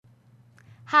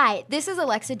Hi, this is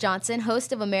Alexa Johnson,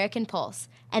 host of American Pulse,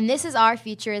 and this is Our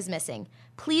Future is Missing.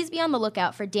 Please be on the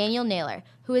lookout for Daniel Naylor,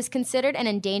 who is considered an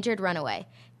endangered runaway.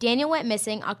 Daniel went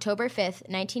missing October 5th,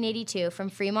 1982, from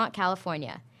Fremont,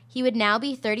 California. He would now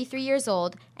be 33 years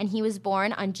old, and he was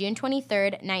born on June 23,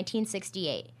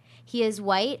 1968. He is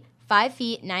white, 5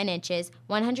 feet 9 inches,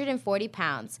 140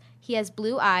 pounds. He has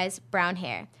blue eyes, brown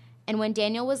hair. And when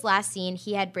Daniel was last seen,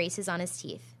 he had braces on his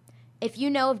teeth. If you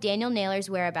know of Daniel Naylor's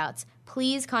whereabouts,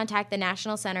 please contact the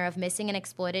National Center of Missing and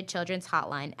Exploited Children's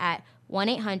Hotline at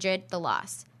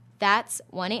 1-800-THE-LOSS. That's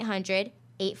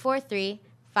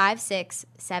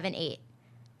 1-800-843-5678.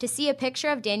 To see a picture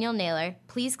of Daniel Naylor,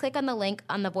 please click on the link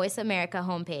on the Voice America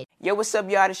homepage. Yo, what's up,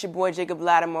 y'all? It's your boy Jacob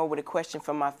Lattimore with a question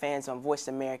from my fans on Voice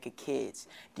America Kids.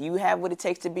 Do you have what it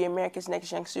takes to be America's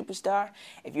next young superstar?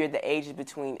 If you're the ages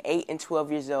between 8 and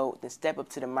 12 years old, then step up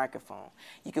to the microphone.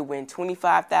 You could win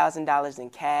 $25,000 in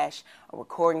cash, a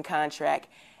recording contract,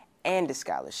 and a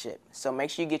scholarship. So make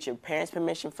sure you get your parents'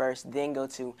 permission first, then go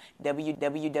to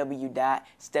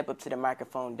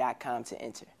www.stepuptothemicrophone.com to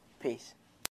enter. Peace.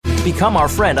 Become our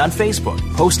friend on Facebook.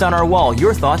 Post on our wall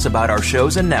your thoughts about our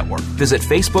shows and network. Visit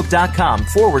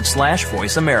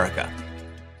facebook.com/Voice America.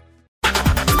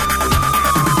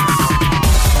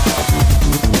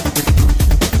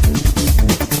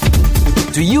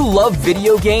 Do you love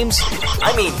video games?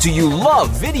 I mean, do you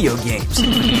love video games?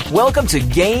 Welcome to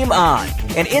Game On,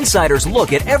 an insider's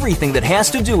look at everything that has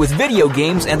to do with video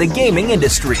games and the gaming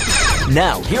industry.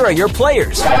 Now, here are your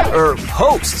players,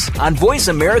 hosts on Voice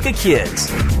America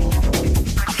Kids.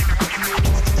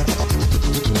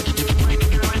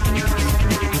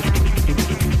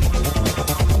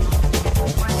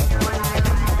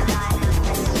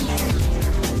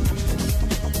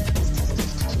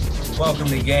 Welcome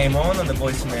to Game On the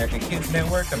Voice America Kids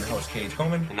Network. I'm your host, Cage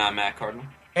Coleman. And I'm Matt Cardinal.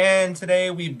 And today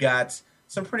we've got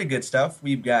some pretty good stuff.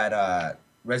 We've got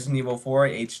Resident Evil 4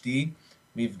 HD.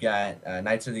 We've got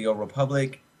Knights of the Old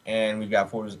Republic. And we've got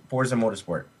Forza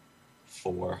Motorsport.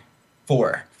 Forza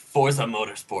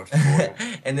Motorsport 4.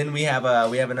 And then we have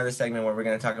another segment where we're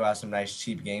going to talk about some nice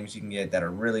cheap games you can get that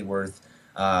are really worth,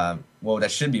 that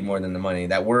should be more than the money.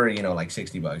 That were, like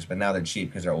 $60, but now they're cheap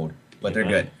because they're old. But they're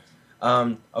good.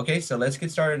 Okay, so let's get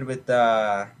started with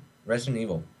Resident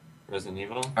Evil. Resident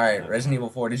Evil? All right, Resident Evil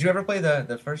 4. Did you ever play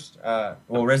the first,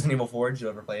 Resident Evil 4, did you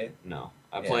ever play it? No,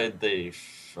 I played the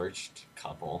first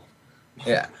couple.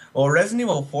 Yeah, well, Resident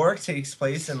Evil 4 takes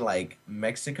place in,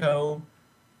 Mexico,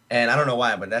 and I don't know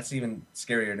why, but that's even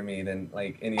scarier to me than,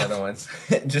 any other ones.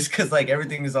 Just because,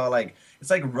 everything is all,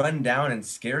 it's, run down and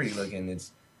scary looking.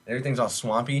 Everything's all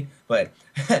swampy, but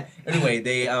anyway,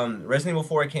 Resident Evil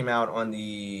 4 came out on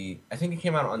the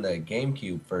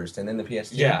GameCube first, and then the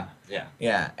PS2.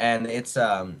 Yeah, and it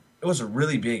was a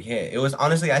really big hit. It was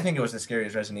honestly, I think it was the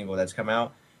scariest Resident Evil that's come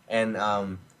out, and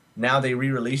now they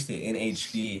re-released it in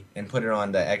HD and put it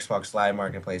on the Xbox Live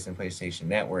Marketplace and PlayStation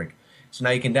Network. So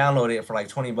now you can download it for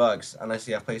 $20, unless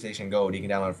you have PlayStation Gold. You can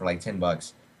download it for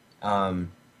 $10.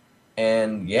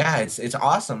 And yeah, it's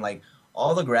awesome.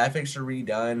 All the graphics are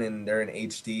redone and they're in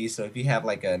HD, so if you have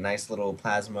a nice little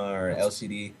plasma or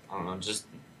LCD, I don't know, just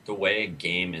the way a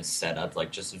game is set up,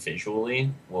 just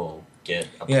visually, will get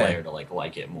a player to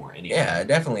like it more. Anyway. Yeah,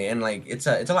 definitely, and it's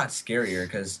a lot scarier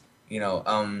because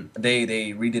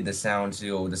they redid the sound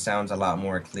too. The sound's a lot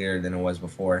more clear than it was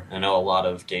before. I know a lot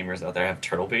of gamers out there have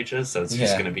turtle pages, so it's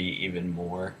just going to be even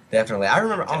more. Definitely, I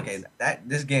remember. Intense. Okay,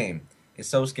 this game is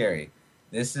so scary.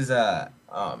 This is oh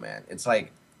man, it's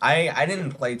I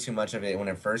didn't play too much of it when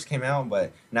it first came out,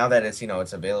 but now that it's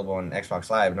it's available on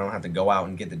Xbox Live, and I don't have to go out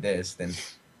and get the disc, then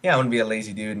I want to be a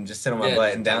lazy dude and just sit on my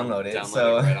butt and download it.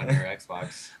 Download it right on your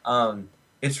Xbox.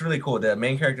 It's really cool. The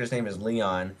main character's name is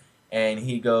Leon, and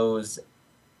he goes,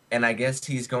 and I guess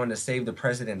he's going to save the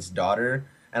president's daughter,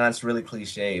 and that's really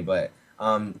cliche, but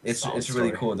it's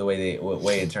really cool the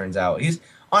way it turns out.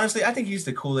 Honestly, I think he's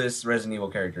the coolest Resident Evil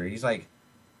character. He's a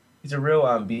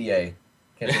real BA.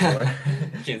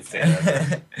 Can't say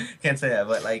that. Can't say that,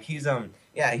 but he's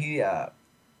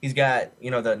he's got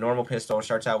the normal pistol.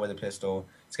 Starts out with a pistol.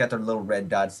 It's got the little red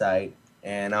dot sight,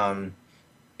 and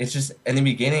it's just in the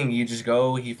beginning you just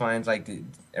go. He finds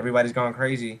everybody's gone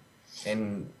crazy,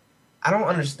 and I don't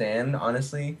understand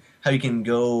honestly how you can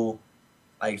go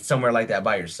somewhere like that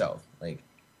by yourself. I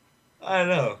don't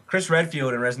know. Chris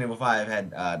Redfield in Resident Evil 5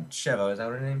 had Sheva. Is that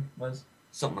what her name was?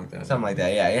 Something like that. Something like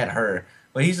that. Yeah, he had her.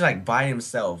 But he's by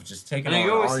himself, just taking on all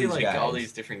these guys. You always see all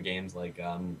these different games,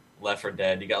 Left 4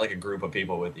 Dead. You got a group of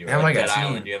people with you. And Dead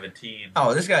Island, you have a team.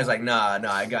 Oh, this guy's nah,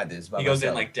 I got this. He goes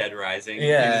in Dead Rising.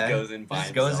 Yeah, he just goes in by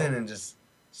himself. Goes in and just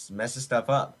just messes stuff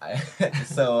up.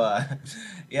 So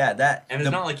yeah, that And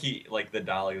it's not like the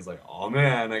dialogue is like, oh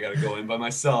man, I gotta go in by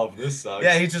myself. This sucks.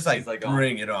 yeah, he's just like, He's like,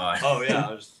 bring it on. oh yeah,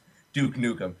 I'll just Duke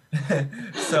Nukem.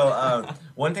 So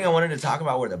one thing I wanted to talk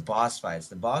about were the boss fights.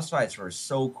 The boss fights were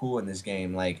so cool in this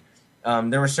game. Like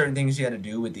there were certain things you had to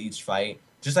do with each fight,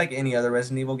 just like any other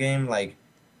Resident Evil game. Like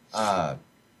they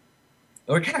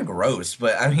were kind of gross,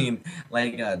 but I mean,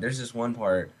 like there's this one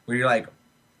part where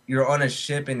you're on a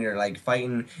ship and you're like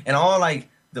fighting, and all like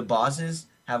the bosses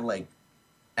have like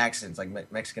accents,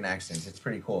 like Mexican accents. It's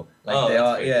pretty cool. Like they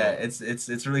all, yeah, cool.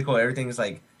 It's really cool. Everything's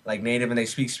like native, and they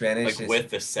speak Spanish. Like with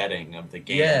the setting of the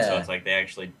game, yeah. So it's like they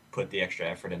actually put the extra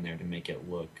effort in there to make it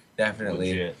look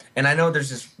definitely legit. And I know there's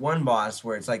this one boss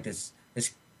where it's like this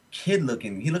kid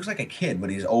looking. He looks like a kid, but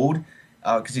he's old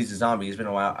because he's a zombie. He's been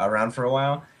around for a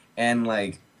while, and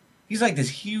like he's like this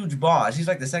huge boss. He's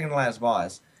like the second to last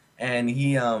boss, and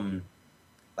he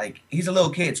like he's a little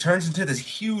kid, turns into this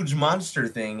huge monster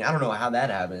thing. I don't know how that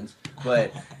happens,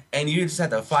 but and you just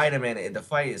have to fight him, and the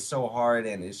fight is so hard,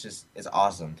 and it's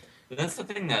awesome. But that's the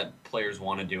thing that players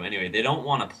want to do anyway. They don't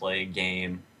want to play a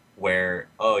game where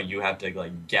you have to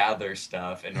like gather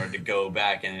stuff in order to go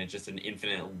back, and it's just an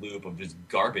infinite loop of just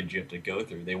garbage you have to go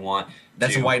through. They want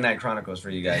that's a White Knight Chronicles for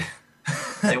you guys.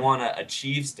 They want to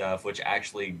achieve stuff which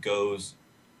actually goes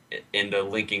into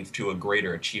linking to a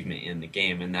greater achievement in the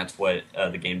game, and that's what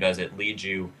the game does. It leads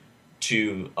you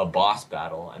to a boss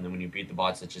battle, and then when you beat the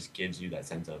boss, it just gives you that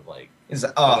sense of like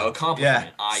accomplishment. Yeah,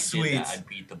 I sweet. did that. I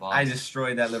beat the boss. I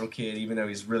destroyed that little kid, even though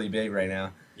he's really big right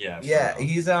now. Yeah,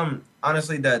 he's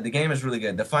honestly the game is really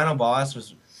good. The final boss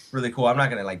was really cool. I'm not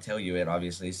gonna like tell you it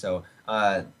obviously. So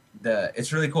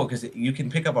it's really cool because you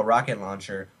can pick up a rocket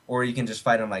launcher, or you can just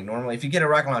fight him like normally. If you get a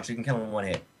rocket launcher, you can kill him in one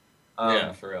hit.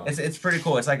 Yeah, for real. It's pretty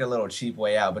cool. It's like a little cheap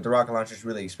way out, but the rocket launcher is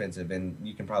really expensive, and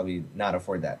you can probably not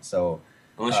afford that. So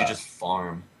unless you just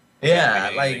farm.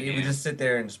 Yeah, like you would just sit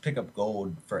there and just pick up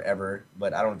gold forever.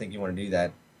 But I don't think you want to do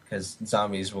that because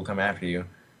zombies will come after you.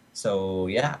 So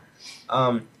yeah,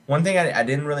 one thing I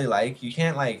didn't really like, you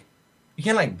can't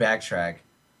backtrack.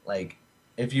 Like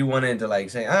if you wanted to like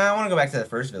say I want to go back to the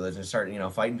first village and start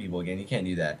fighting people again, you can't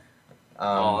do that.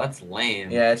 That's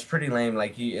lame. Yeah, it's pretty lame.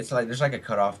 Like it's like there's like a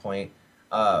cutoff point,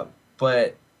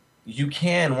 but you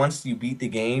can once you beat the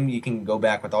game, you can go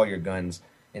back with all your guns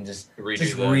and just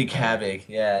wreak havoc.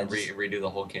 Yeah, redo the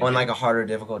whole campaign on like a harder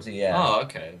difficulty. Yeah. Oh,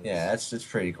 okay. Yeah, it's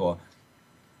pretty cool.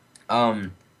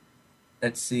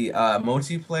 Let's see.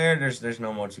 Multiplayer. There's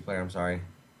no multiplayer. I'm sorry.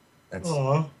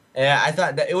 Yeah, I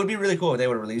thought that it would be really cool if they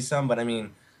would release some, but I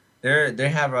mean. They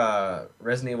have a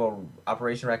Resident Evil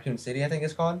Operation Raccoon City, I think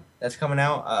it's called. That's coming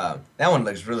out. That one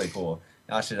looks really cool.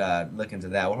 Y'all should look into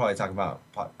that. We'll probably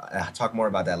talk more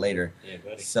about that later. Yeah,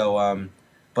 buddy. So,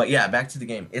 but yeah, back to the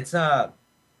game. It's like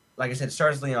I said, it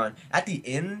stars Leon. At the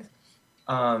end,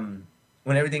 when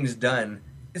everything's done,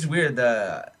 it's weird.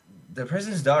 The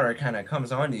president's daughter kind of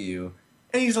comes on to you,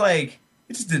 and he's like,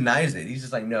 he just denies it. He's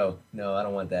just like, no, I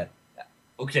don't want that.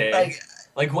 Okay.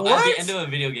 Like what? At the end of a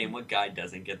video game, what guy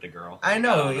doesn't get the girl? I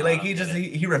know, like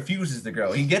he refuses the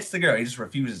girl. He gets the girl, he just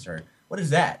refuses her. What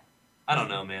is that? I don't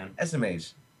know, man.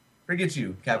 SMH. Forget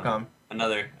you, Capcom.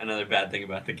 Another bad thing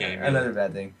about the game. Really. Another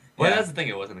bad thing. Well, yeah. That's the thing.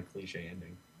 It wasn't a cliche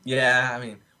ending. Yeah, I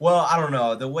mean, well, I don't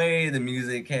know. The way the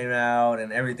music came out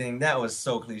and everything, that was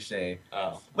so cliche.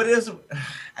 Oh. But it was.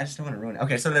 I just don't want to ruin it.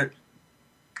 Okay, so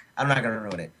I'm not gonna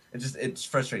ruin it. It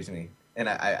frustrates me. And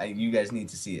I you guys need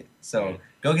to see it. So right.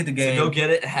 Go get the game. So go get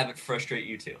it and have it frustrate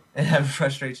you too. And have it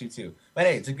frustrate you too. But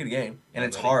hey, it's a good game and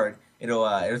it's hard.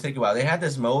 It'll take a while. They have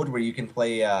this mode where you can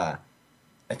play. I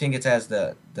think it's as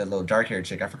the little dark haired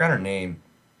chick. I forgot her name.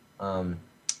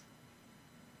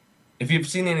 If you've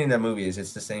seen any of the movies,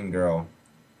 it's the same girl,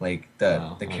 like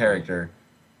the character,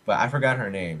 but I forgot her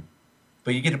name.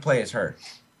 But you get to play as her,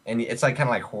 and it's like kind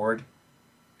of like Horde.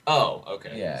 Oh,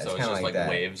 okay. Yeah, so it's just like that.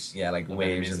 Waves. Yeah, like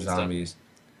waves of zombies.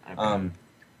 Okay.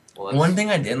 Well, one thing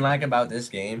I didn't like about this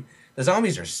game, the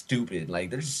zombies are stupid.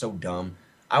 Like they're just so dumb.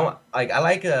 I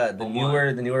like the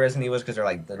newer Resident Evils because they're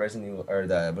like the Resident Evil or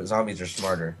the zombies are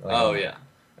smarter. Like, yeah.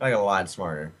 Like a lot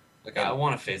smarter. Like I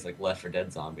want to face like Left 4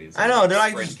 Dead zombies. I know they're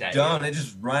like just dumb. They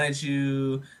just run at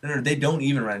you. No, they don't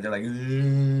even run. They're like,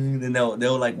 then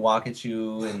they'll like walk at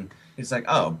you, and it's like,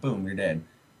 oh, boom, you're dead.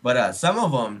 But some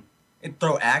of them, it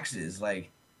throw axes.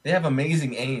 Like they have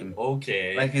amazing aim.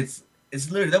 Okay. Like it's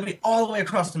literally they'll be all the way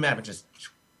across the map and just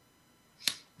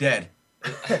dead.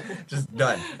 Just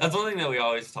done. That's one thing that we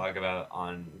always talk about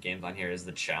on games on here is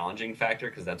the challenging factor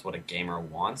because that's what a gamer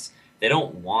wants. They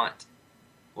don't want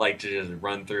like to just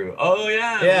run through. Oh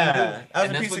yeah, Yeah, that was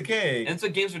and a piece of cake. And that's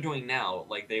what games are doing now.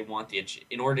 Like they want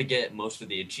in order to get most of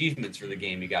the achievements for the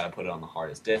game, you got to put it on the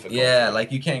hardest difficulty. Yeah,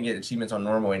 like you can't get achievements on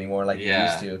normal anymore like you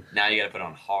used to. Now you got to put it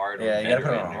on hard. Yeah, or you got to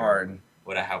put it veteran on or hard.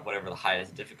 Whatever the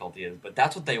highest difficulty is. But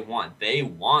that's what they want. They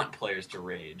want players to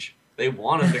rage. They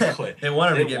want them to quit. They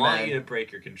want them to get mad. They want you to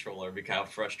break your controller because how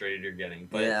frustrated you're getting.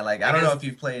 But yeah, like I don't know if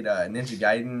you've played Ninja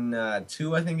Gaiden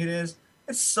 2, I think it is.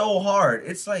 It's so hard.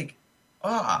 It's like,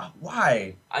 why?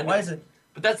 Why is it?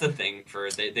 But that's the thing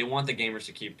they want the gamers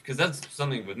to keep, because that's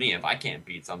something with me. If I can't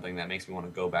beat something, that makes me want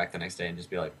to go back the next day and just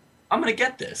be like, I'm gonna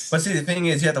get this. But see, the thing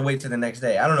is, you have to wait till the next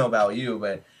day. I don't know about you,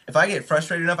 but if I get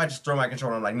frustrated enough, I just throw my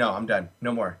controller. I'm like, no, I'm done.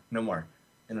 No more.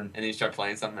 And then you start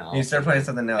playing something else. You start playing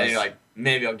something else. And you're like,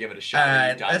 maybe I'll give it a shot.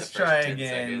 And you die let's the first try 10 again.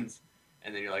 Seconds,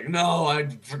 and then you're like, no, I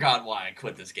forgot why I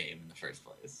quit this game in the first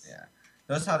place. Yeah,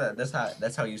 that's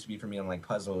how it used to be for me on like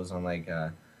puzzles on like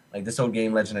this old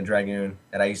game Legend of Dragoon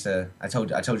that I told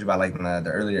you about like in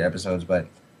the earlier episodes. But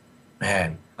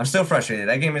man, I'm still frustrated.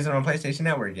 That game isn't on PlayStation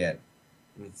Network yet.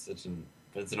 It's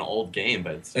an old game,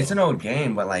 but it's an old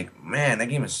game. But like, man, that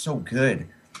game is so good.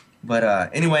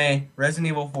 But anyway, Resident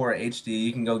Evil 4 HD,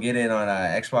 you can go get it on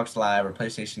Xbox Live or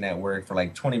PlayStation Network for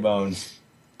like 20 bones.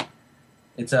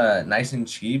 It's nice and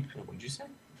cheap. What'd you say?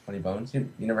 20 bones? You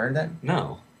never heard that?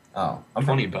 No. Oh, I'm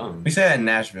 20 bones. We say that in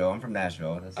Nashville. I'm from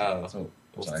Nashville.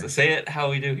 So say it how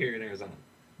we do here in Arizona.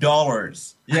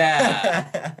 Dollars.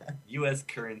 Yeah. U.S.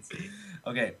 currency.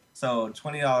 Okay, so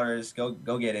 $20.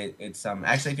 Go get it. It's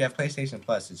actually if you have PlayStation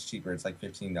Plus, it's cheaper. It's like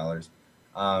 $15.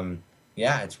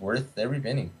 Yeah, it's worth every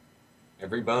penny.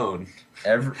 Every bone.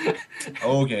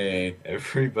 Okay.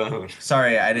 Every bone.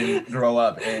 Sorry, I didn't grow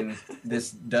up in this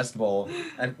dust bowl.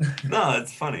 No,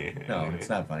 it's funny. No, it's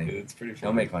not funny. It's pretty funny.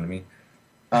 Don't make fun of me.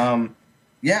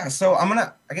 Yeah, so I'm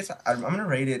gonna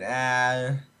rate it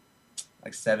at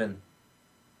like 7.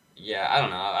 Yeah, I don't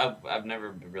know. I've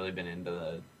never really been into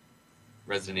the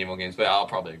Resident Evil games, but I'll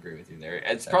probably agree with you there.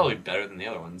 It's probably better than the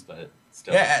other ones, but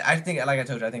still. Yeah, I think, like I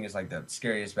told you, I think it's like the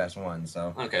scariest, best one.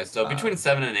 So. Okay, so between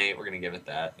 7 and 8, we're gonna give it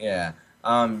that. Yeah.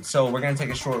 So we're gonna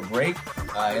take a short break.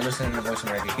 You're listening to Voice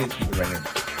America Kids. Keep it right here.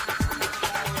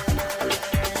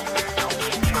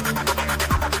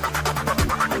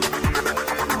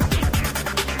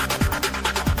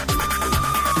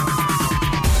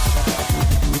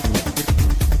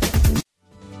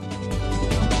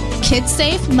 Kids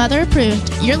safe, mother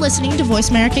approved. You're listening to Voice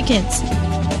America Kids.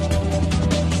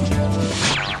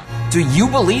 Do you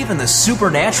believe in the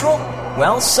supernatural?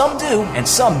 Well, some do and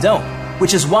some don't,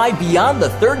 which is why Beyond the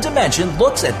Third Dimension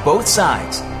looks at both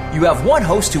sides. You have one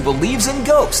host who believes in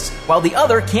ghosts, while the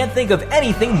other can't think of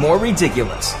anything more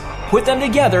ridiculous. Put them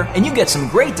together and you get some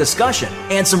great discussion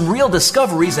and some real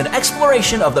discoveries and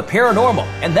exploration of the paranormal,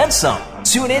 and then some.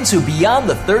 Tune in to Beyond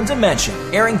the Third Dimension,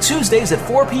 airing Tuesdays at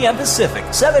 4 p.m. Pacific,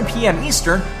 7 p.m.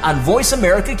 Eastern on Voice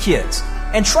America Kids.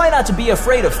 And try not to be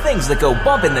afraid of things that go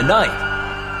bump in the night.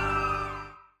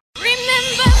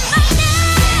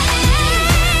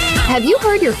 Have you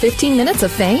heard your 15 minutes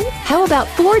of fame? How about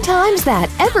 4 times that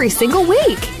every single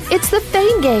week? It's the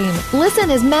Fame Game.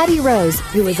 Listen as Maddie Rose,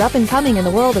 who is up and coming in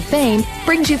the world of fame,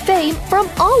 brings you fame from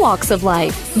all walks of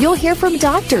life. You'll hear from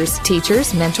doctors,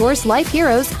 teachers, mentors, life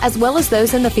heroes, as well as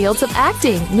those in the fields of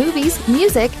acting, movies,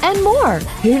 music, and more.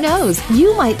 Who knows?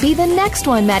 You might be the next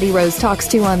one Maddie Rose talks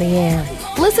to on the air.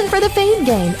 Listen for the Fame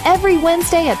Game every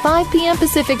Wednesday at 5 p.m.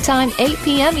 Pacific Time, 8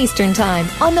 p.m. Eastern Time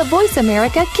on the Voice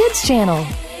America Kids channel.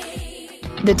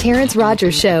 The Terrence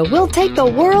Rogers Show will take the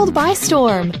world by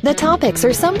storm. The topics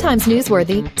are sometimes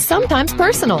newsworthy, sometimes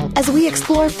personal, as we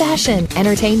explore fashion,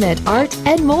 entertainment, art,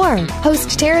 and more.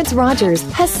 Host Terrence Rogers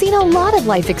has seen a lot of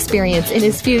life experience in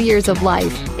his few years of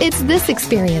life. It's this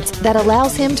experience that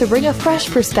allows him to bring a fresh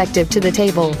perspective to the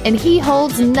table, and he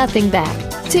holds nothing back.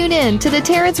 Tune in to The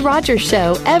Terrence Rogers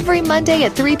Show every Monday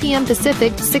at 3 p.m.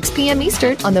 Pacific, 6 p.m.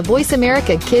 Eastern on the Voice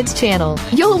America Kids channel.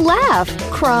 You'll laugh,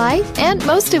 cry, and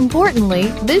most importantly,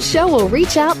 this show will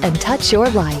reach out and touch your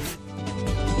life.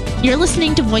 You're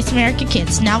listening to Voice America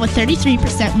Kids, now with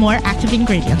 33% more active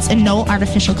ingredients and no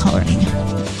artificial coloring.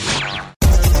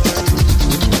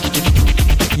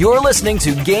 You're listening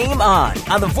to Game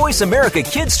On the Voice America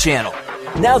Kids channel.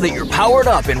 Now that you're powered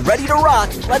up and ready to rock,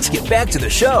 let's get back to the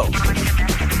show.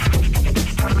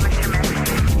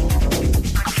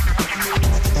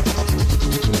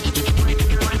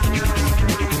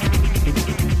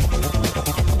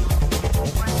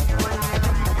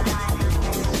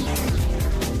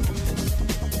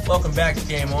 Welcome back to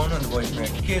Game On the Voice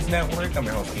America Kids Network. I'm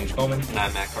your host, Gage Coleman. And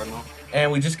I'm Matt Cardinal. And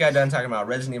we just got done talking about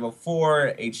Resident Evil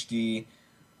 4 HD.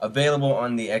 Available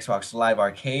on the Xbox Live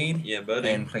Arcade Yeah, buddy.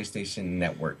 and PlayStation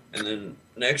Network. And then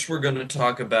next we're going to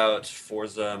talk about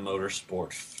Forza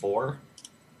Motorsport 4.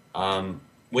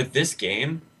 With this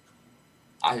game,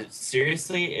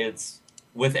 it's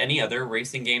with any other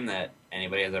racing game that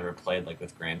anybody has ever played, like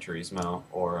with Gran Turismo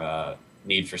or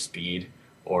Need for Speed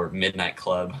or Midnight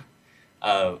Club.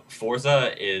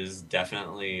 Forza is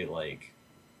definitely like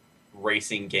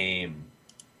racing game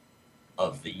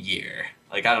of the year.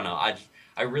 Like, I don't know.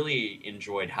 I really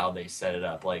enjoyed how they set it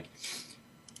up. Like,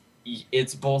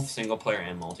 it's both single player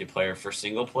and multiplayer. For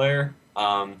single player,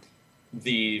 what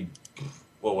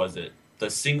was it? The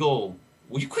single.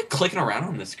 Will you quit clicking around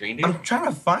on the screen, dude? I'm trying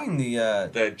to find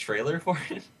the trailer for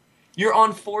it. You're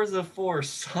on Forza 4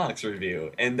 Sucks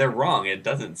review, and they're wrong. It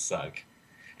doesn't suck.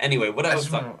 Anyway, what I was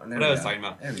talking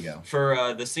about. There we go.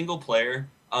 For the single player,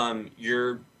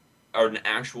 you're an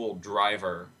actual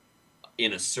driver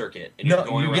in a circuit, and you're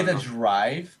going you around. get to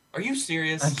drive. Are you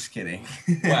serious? I'm just kidding.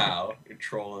 Wow, you're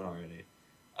trolling already.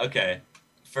 Okay,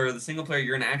 for the single player,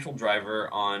 you're an actual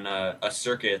driver on a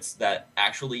circuits that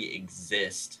actually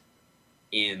exist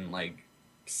in like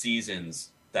seasons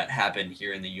that happen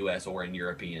here in the U.S. or in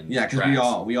European. Yeah,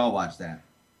 because we all watch that.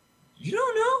 You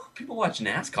don't know? People watch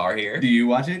NASCAR here. Do you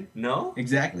watch it? No.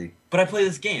 Exactly. But I play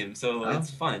this game, so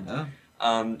it's fun.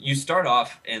 Oh. You start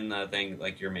off in the thing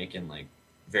like you're making like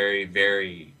very,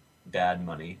 very bad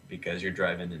money because you're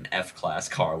driving an F-class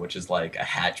car, which is like a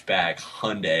hatchback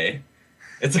Hyundai.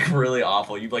 It's like really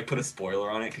awful. You like put a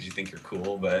spoiler on it because you think you're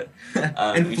cool, but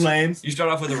in flames. You start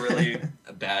off with a really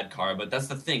bad car, but that's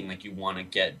the thing. Like you want to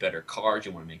get better cars,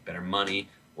 you want to make better money.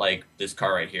 Like this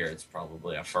car right here, it's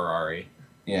probably a Ferrari.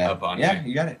 Yeah. Up on yeah, here.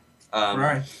 You got it.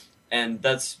 Ferrari. And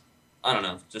that's, I don't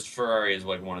know, just Ferrari is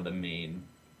like one of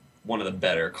the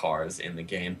better cars in the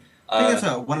game. I think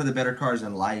that's one of the better cars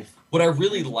in life. What I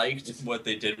really liked what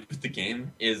they did with the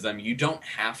game is you don't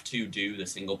have to do the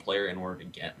single player in order to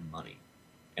get money.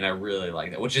 And I really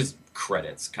like that, which is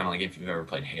credits. Kind of like if you've ever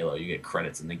played Halo, you get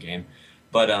credits in the game.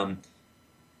 But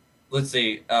let's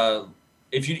say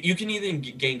if you can even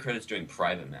gain credits doing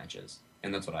private matches,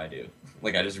 and that's what I do.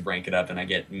 Like I just rank it up and I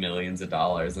get millions of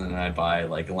dollars, and then I buy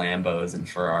like Lambos and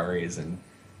Ferraris, and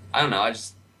I don't know. I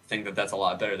just think that that's a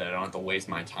lot better. That I don't have to waste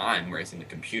my time racing the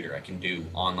computer. I can do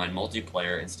online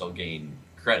multiplayer and still gain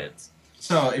credits.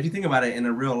 So if you think about it in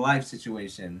a real life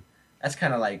situation, that's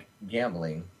kind of like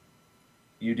gambling.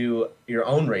 You do your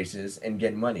own races and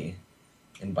get money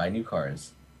and buy new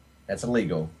cars. That's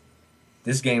illegal.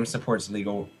 This game supports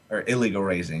legal or illegal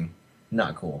racing.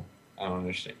 Not cool. I don't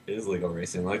understand. It is legal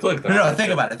racing. Like, look. No,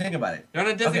 think about it. Think about it. They're on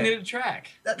a designated track.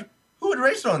 Who would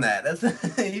race on that? That's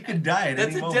you could die at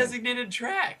any moment. That's a designated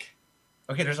track.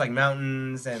 Okay, there's like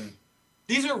mountains and...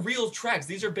 These are real tracks.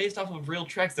 These are based off of real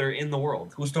tracks that are in the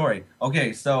world. Cool story.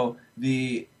 Okay, so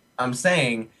I'm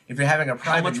saying if you're having a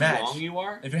private match... How much wrong you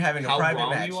are? If you're having a private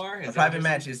match... A private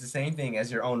match is the same thing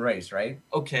as your own race, right?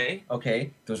 Okay.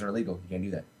 Okay, those are illegal. You can't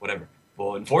do that. Whatever.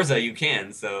 Well, in Forza you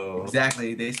can, so...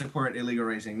 Exactly. They support illegal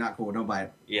racing. Not cool. Don't buy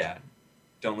it. Yeah.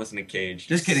 Don't listen to Cage.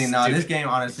 Just kidding. No, this game,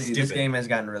 honestly, this game has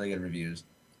gotten really good reviews.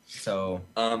 So...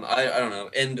 I don't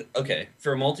know. And, okay,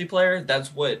 for multiplayer,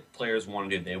 that's what players want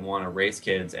to do. They want to race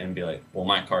kids and be like, well,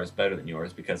 my car is better than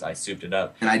yours because I souped it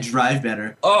up. And I drive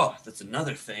better. Oh, that's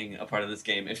another thing, a part of this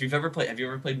game. Have you ever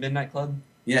played Midnight Club?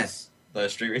 Yes. The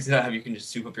street racing how you can just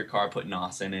soup up your car, put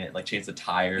NOS in it, like change the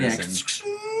tires. Yeah.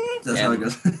 That's how it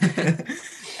goes.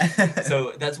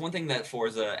 So that's one thing that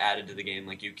Forza added to the game.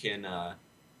 Like you can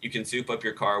soup up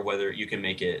your car, whether you can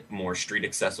make it more street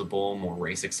accessible, more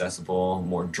race accessible,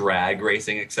 more drag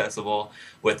racing accessible.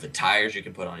 With the tires, you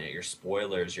can put on it your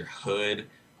spoilers, your hood,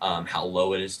 how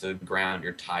low it is to the ground,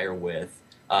 your tire width,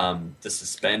 the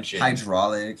suspension,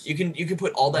 hydraulics. You can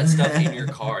put all that stuff in your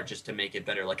car just to make it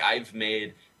better. Like I've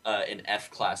made an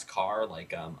F-class car,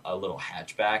 like a little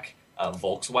hatchback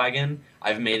Volkswagen.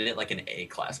 I've made it like an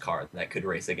A-class car that could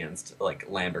race against like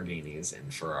Lamborghinis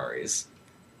and Ferraris.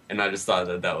 And I just thought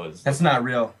that was... That's not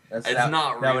real. Not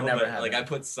real, that would never happen. Like, I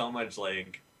put so much,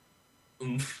 like,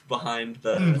 oomph behind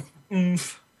the...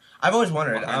 oomph. I've always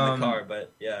wondered... behind the car,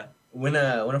 but, yeah. When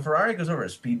a Ferrari goes over a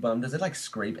speed bump, does it, like,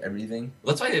 scrape everything?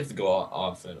 Well, that's why you have to go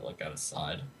off it, like, at a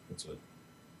side. That's what...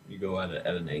 You go at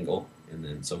an angle, and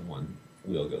then so one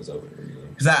wheel goes over.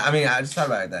 Because, I just thought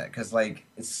about that, because, like,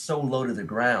 it's so low to the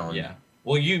ground. Yeah.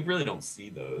 Well, you really don't see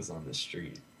those on the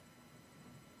street.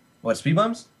 What, speed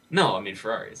bumps? No, I mean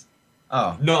Ferraris.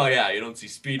 Oh. No, yeah, you don't see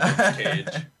speed bumps, Cage.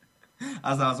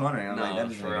 I was wondering. I'm like, that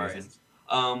doesn't Ferraris.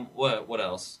 What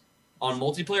else? On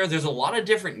multiplayer, there's a lot of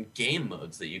different game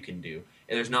modes that you can do.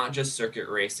 There's not just circuit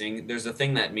racing. There's a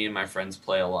thing that me and my friends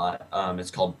play a lot.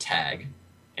 It's called Tag.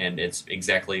 and it's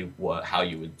exactly how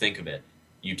you would think of it.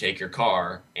 You take your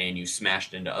car and you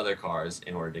smash it into other cars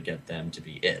in order to get them to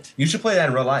be it. You should play that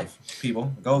in real life,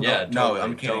 people. Go. Yeah, No, totally.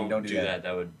 I'm kidding. Don't do that.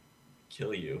 That would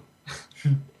kill you.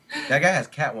 That guy has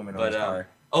Catwoman on his car.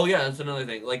 Oh yeah, that's another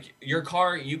thing. Like your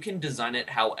car, you can design it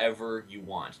however you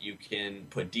want. You can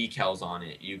put decals on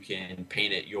it. You can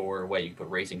paint it your way. You can put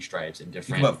racing stripes and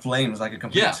different. You can put flames like a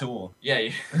complete tool. Yeah.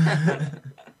 You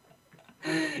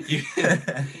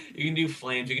can do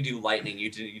flames. You can do lightning. You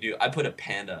do. I put a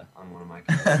panda on one of my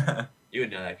cars. You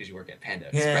would know that because you work at Panda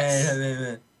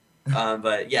Express. Yeah.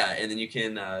 But yeah, and then you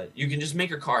can just make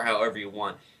your car however you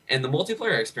want. And the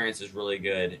multiplayer experience is really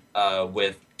good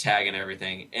with tag and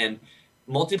everything. And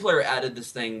multiplayer added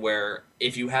this thing where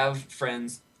if you have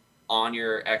friends on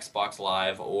your Xbox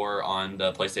Live or on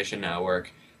the PlayStation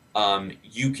Network,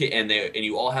 you can and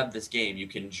you all have this game. You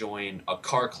can join a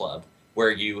car club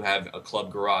where you have a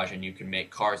club garage and you can make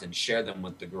cars and share them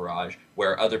with the garage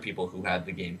where other people who have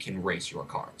the game can race your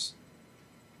cars.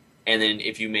 And then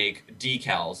if you make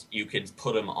decals, you can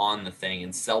put them on the thing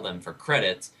and sell them for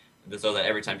credits so that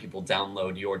every time people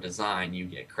download your design, you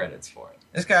get credits for it.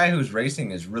 This guy who's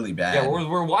racing is really bad. Yeah,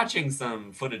 we're watching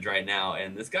some footage right now,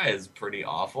 and this guy is pretty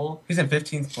awful. He's in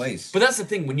 15th place. But that's the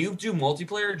thing. When you do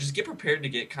multiplayer, just get prepared to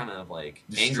get kind of, like,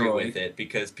 angry with it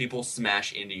because people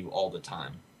smash into you all the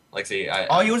time. Like, say,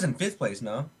 he was in 5th place,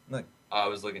 no? Look. I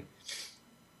was looking.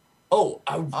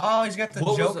 He's got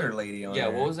the Joker lady on there. Yeah,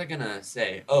 what was I going to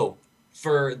say? Oh,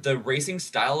 for the racing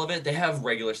style of it, they have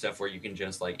regular stuff where you can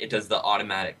just, like, it does the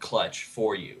automatic clutch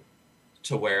for you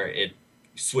to where it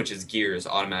switches gears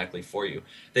automatically for you.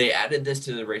 They added this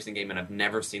to the racing game, and I've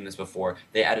never seen this before.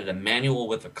 They added a manual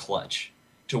with a clutch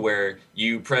to where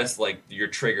you press, like, your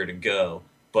trigger to go,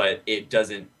 but it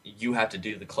doesn't. You have to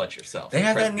do the clutch yourself. They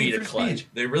have that in Need for Speed.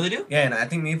 They really do? Yeah, and I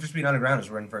think Need for Speed Underground is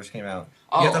when it first came out.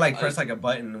 You have to, like, press, like, a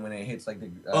button when it hits, like, the...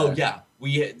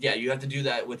 you have to do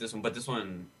that with this one, but this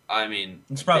one, I mean...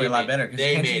 It's probably a lot better, because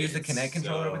can't you use the Kinect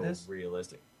controller with this?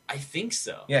 Realistic. I think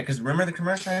so. Yeah, because remember the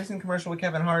commercial? I've seen the commercial with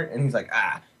Kevin Hart, and he's like,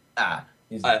 I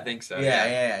think so.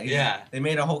 Yeah. They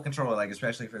made a whole controller, like,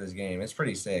 especially for this game. It's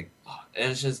pretty sick.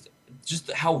 And it's just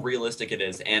how realistic it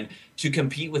is. And to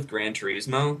compete with Gran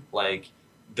Turismo, like,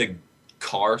 the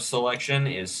car selection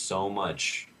is so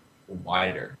much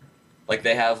wider. Like,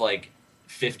 they have, like,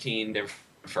 15 different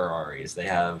Ferraris. They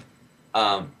have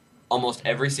almost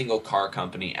every single car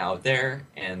company out there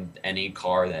and any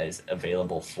car that is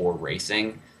available for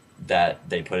racing that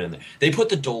they put in there. They put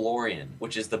the DeLorean,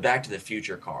 which is the Back to the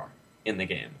Future car, in the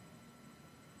game.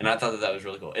 And I thought that was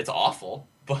really cool. It's awful,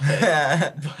 but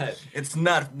it's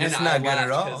not good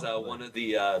at all. Because one of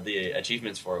the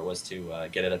achievements for it was to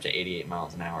get it up to 88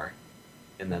 miles an hour.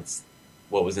 And that's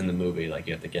what was in the movie. Like,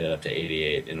 you have to get it up to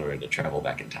 88 in order to travel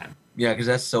back in time. Yeah, because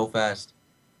that's so fast.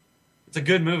 It's a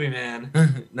good movie,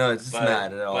 man. No, it's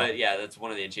not at all. But yeah, that's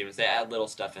one of the achievements. They add little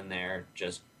stuff in there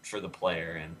just for the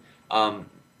player, and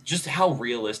just how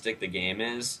realistic the game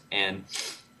is. And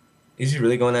is he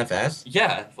really going that fast?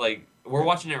 Yeah, like we're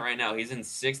watching it right now. He's in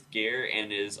 6th gear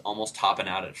and is almost topping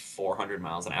out at 400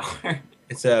 miles an hour.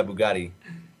 It's a Bugatti.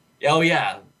 Oh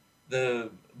yeah, the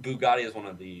Bugatti is one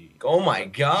of the. Oh my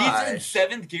god! He's in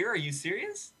 7th gear. Are you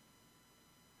serious?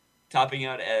 Topping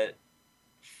out at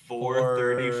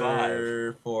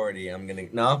 435. 440.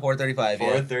 435.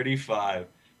 435. Yeah.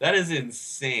 That is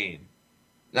insane.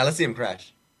 Now let's see him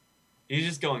crash. He's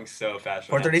just going so fast.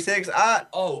 436.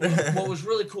 What was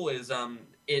really cool is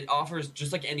it offers,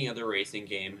 just like any other racing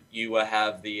game, you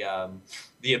have the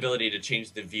ability to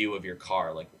change the view of your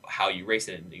car, like how you race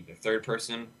it in either third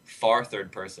person, far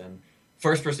third person,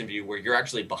 first person view, where you're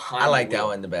actually behind. I like the wheel,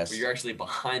 that one the best. Where you're actually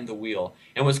behind the wheel.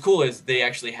 And what's cool is they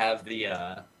actually have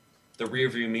the rear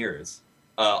view mirrors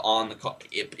on the car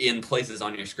in places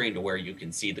on your screen to where you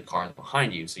can see the car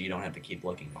behind you, so you don't have to keep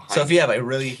looking behind. So if you have a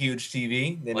really huge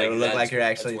TV, then it'll look like you're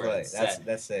actually playing.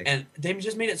 That's sick. And they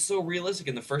just made it so realistic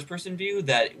in the first person view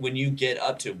that when you get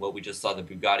up to what we just saw, the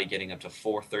Bugatti getting up to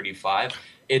 435,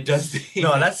 it does.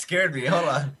 No, that scared me. Hold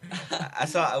on.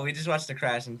 We just watched the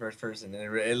crash in first person,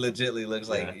 and it legitimately looks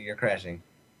like you're crashing.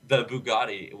 The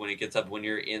Bugatti, when it gets up, when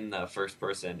you're in the first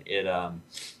person,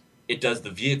 it does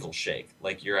the vehicle shake.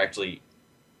 Like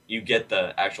you get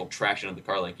the actual traction of the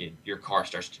car, like your car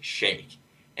starts to shake.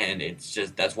 And it's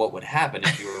just, that's what would happen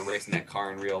if you were racing that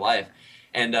car in real life.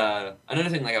 And another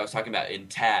thing, like I was talking about in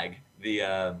tag,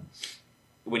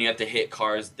 when you have to hit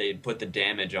cars, they put the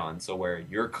damage on, so where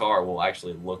your car will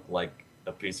actually look like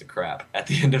a piece of crap at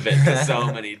the end of it, because so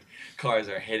many cars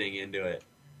are hitting into it.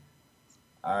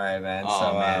 All right, man.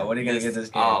 Man. What are you going to give this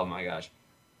game? Oh, my gosh.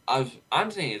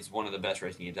 I'm saying it's one of the best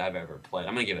racing games I've ever played.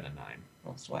 I'm going to give it a 9.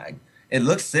 Oh, swag. It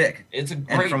looks sick. It's a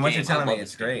great And from what game. you're telling I me, love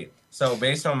it's this game. great. So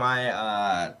based on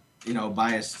my,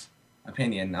 biased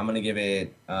opinion, I'm gonna give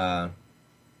it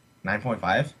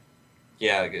 9.5.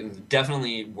 Yeah, it's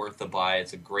definitely worth the buy.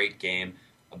 It's a great game.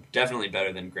 Definitely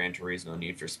better than Gran Turismo,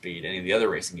 Need for Speed, any of the other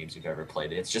racing games you've ever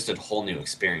played. It's just a whole new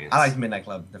experience. I like Midnight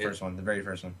Club, the first one, the very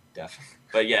first one. Definitely.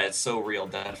 But yeah, it's so real.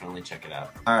 Definitely check it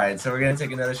out. All right, so we're gonna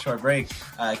take another short break.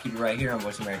 Keep it right here on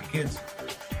Voice America Kids.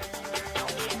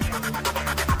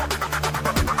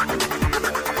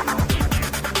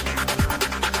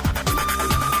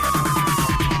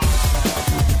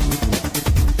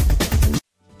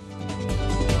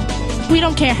 We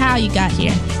don't care how you got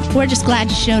here. We're just glad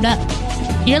you showed up.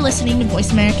 You're listening to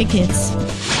Voice America Kids.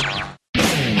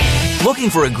 Looking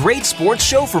for a great sports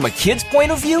show from a kid's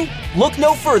point of view? Look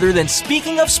no further than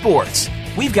Speaking of Sports.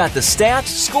 We've got the stats,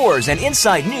 scores, and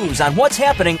inside news on what's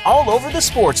happening all over the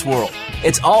sports world.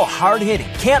 It's all hard-hitting,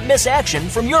 can't-miss action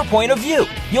from your point of view.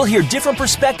 You'll hear different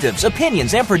perspectives,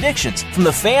 opinions, and predictions from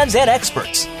the fans and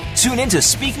experts. Tune in to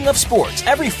Speaking of Sports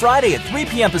every Friday at 3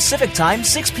 p.m. Pacific Time,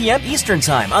 6 p.m. Eastern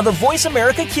Time on the Voice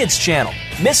America Kids channel.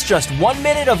 Miss just 1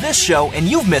 minute of this show and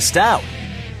you've missed out.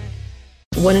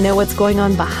 Want to know what's going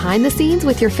on behind the scenes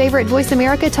with your favorite Voice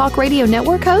America Talk Radio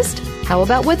Network host? How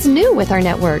about what's new with our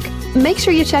network? Make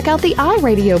sure you check out the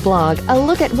iRadio blog, a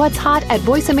look at what's hot at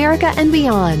Voice America and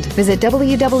beyond. Visit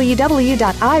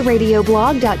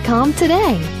www.iradioblog.com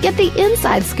today. Get the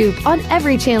inside scoop on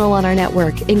every channel on our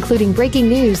network, including breaking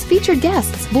news, featured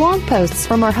guests, blog posts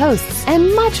from our hosts,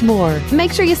 and much more.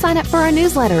 Make sure you sign up for our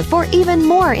newsletter for even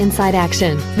more inside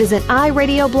action. Visit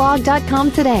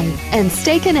iradioblog.com today and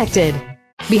stay connected.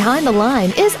 Behind the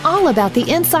Line is all about the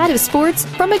inside of sports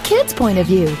from a kid's point of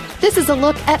view. This is a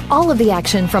look at all of the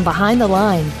action from behind the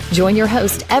line. Join your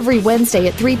host every Wednesday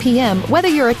at 3 p.m., whether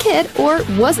you're a kid or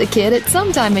was a kid at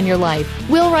some time in your life.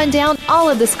 We'll run down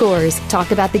all of the scores, talk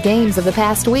about the games of the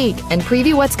past week, and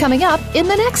preview what's coming up in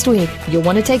the next week. You'll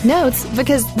want to take notes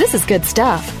because this is good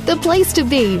stuff. The place to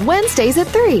be Wednesdays at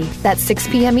 3. That's 6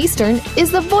 p.m. Eastern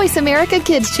is the Voice America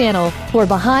Kids channel for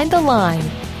Behind the Line.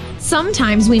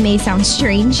 Sometimes we may sound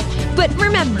strange, but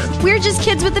remember, we're just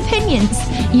kids with opinions.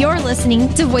 You're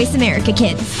listening to Voice America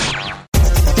Kids.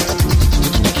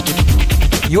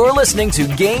 You're listening to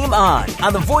Game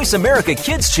On the Voice America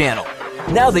Kids channel.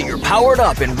 Now that you're powered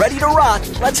up and ready to rock,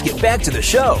 let's get back to the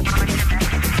show.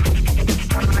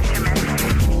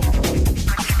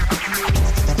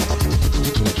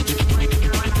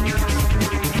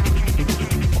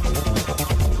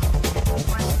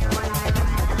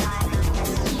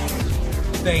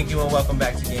 Thank you and welcome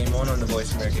back to Game On the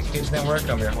Voice America Kids Network.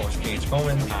 I'm your host, Paige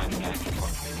Coleman.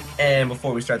 And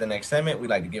before we start the next segment, we'd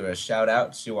like to give a shout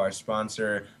out to our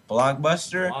sponsor,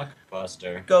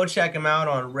 Blockbuster. Go check them out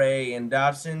on Ray and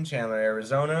Dobson, Chandler,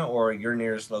 Arizona, or your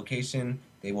nearest location.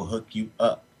 They will hook you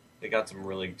up. They got some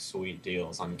really sweet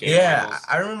deals on game rentals.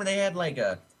 I remember they had like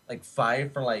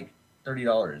 5 for like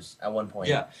 $30 at one point.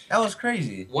 Yeah. That was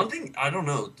crazy. One thing, I don't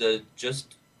know,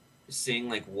 just seeing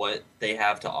like what they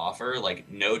have to offer, like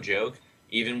no joke,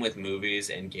 even with movies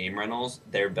and game rentals,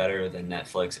 they're better than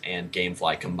Netflix and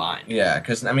GameFly combined. Yeah,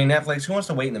 because I mean Netflix, who wants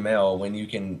to wait in the mail when you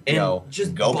can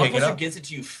just go pick it up? gets it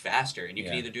to you faster, and you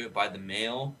can either do it by the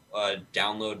mail,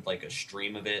 download like a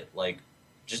stream of it, like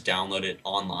just download it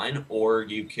online, or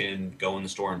you can go in the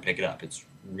store and pick it up. It's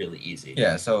really easy.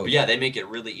 Yeah, so but yeah, they make it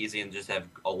really easy and just have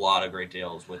a lot of great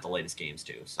deals with the latest games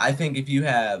too. So. I think if you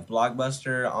have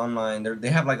Blockbuster online,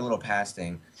 they have like a little pass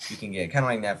thing you can get, kind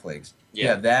of like Netflix. Yeah. You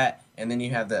have that, and then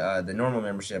you have the normal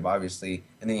membership, obviously,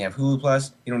 and then you have Hulu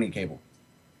Plus. You don't need cable.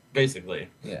 Basically.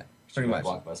 Yeah, pretty much.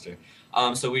 Blockbuster.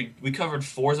 So we covered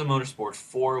Forza Motorsport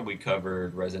 4. We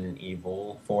covered Resident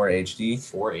Evil 4 HD.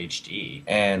 4 HD.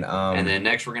 And then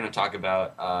next we're going to talk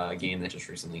about a game that just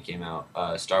recently came out,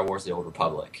 Star Wars: The Old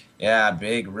Republic. Yeah,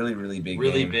 big, really, really big.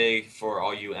 Really game. big for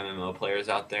all you MMO players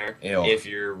out there. Ew. If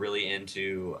you're really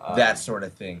into that sort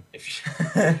of thing. If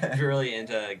you're really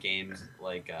into games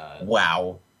like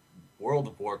WoW. World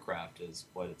of Warcraft is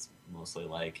what it's mostly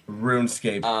like.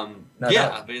 RuneScape.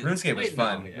 RuneScape is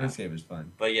fun. Yeah. RuneScape is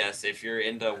fun. But yes, if you're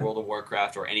into World of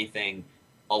Warcraft or anything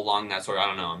along that sort, I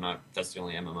don't know. That's the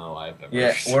only MMO I've ever.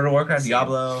 Yeah, World of Warcraft, seen.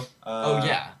 Diablo. Oh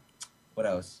yeah. What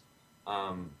else?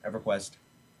 EverQuest.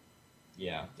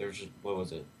 Yeah, what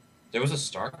was it? There was a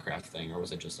StarCraft thing, or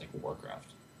was it just like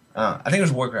Warcraft? I think it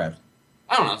was Warcraft.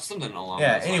 I don't know, something along.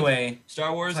 Yeah. Those anyway, lines.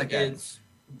 Star Wars. It's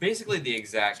basically the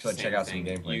exact same check out thing.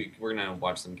 Some gameplay. We're gonna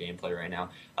watch some gameplay right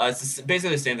now. It's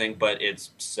basically the same thing, but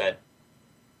it's set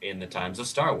in the times of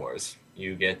Star Wars.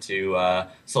 You get to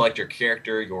select your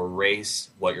character, your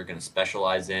race, what you're going to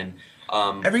specialize in.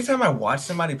 Every time I watch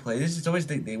somebody play this, it's always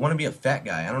they want to be a fat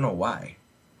guy. I don't know why.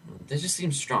 They just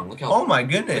seem strong. Look how. Oh my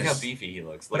goodness! Look how beefy he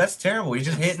looks. But that's terrible. He's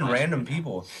just hitting random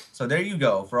people. So there you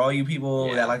go. For all you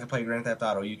people that like to play Grand Theft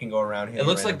Auto, you can go around hitting. It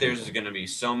looks like random there's going to be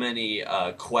so many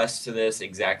quests to this,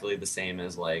 exactly the same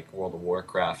as like World of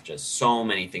Warcraft. Just so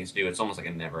many things to do. It's almost like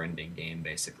a never-ending game,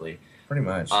 basically. Pretty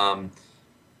much.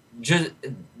 Just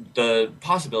the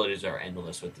possibilities are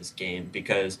endless with this game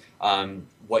because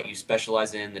what you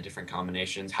specialize in, the different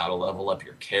combinations, how to level up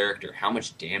your character, how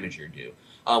much damage you do.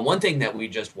 One thing that we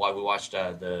watched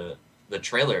the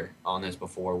trailer on this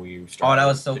before we started. Oh, that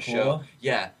was so the cool. Show.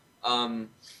 Yeah.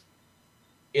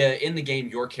 In the game,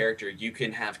 your character, you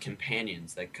can have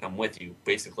companions that come with you,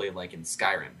 basically like in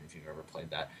Skyrim, if you've ever played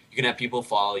that. You can have people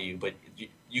follow you, but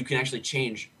you can actually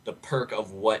change the perk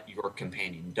of what your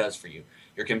companion does for you.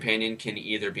 Your companion can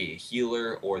either be a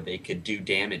healer, or they could do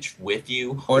damage with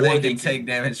you, or they can take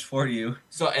damage for you.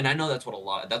 So, and I know that's what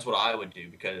I would do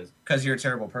because you're a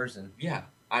terrible person. Yeah,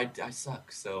 I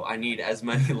suck, so I need as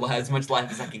much life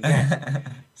as I can get.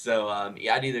 So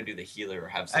I'd either do the healer or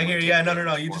have someone. I hear you. Yeah,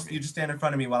 no. You just stand in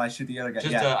front of me while I shoot the other guy.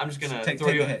 I'm just gonna throw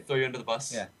you under the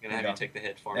bus. Yeah, gonna have you take the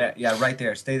hit for me. Yeah, right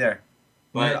there. Stay there.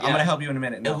 But I'm gonna help you in a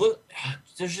minute. No.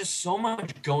 There's just so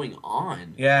much going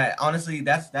on. Yeah, honestly,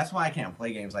 that's why I can't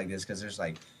play games like this, because there's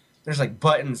like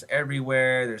buttons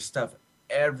everywhere. There's stuff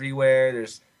everywhere.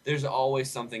 There's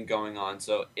always something going on.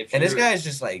 So this guy is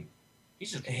just like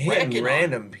he's just hitting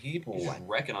random people. He's just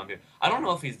wrecking on people. I don't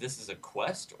know if this is a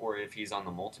quest or if he's on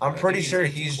the multiplayer. I'm pretty sure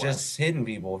he's just hitting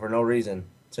people for no reason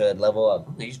to level up.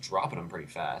 He's dropping them pretty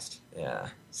fast. Yeah.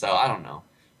 So I don't know,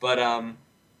 but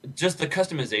just the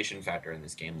customization factor in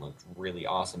this game looked really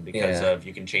awesome because of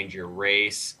you can change your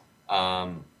race,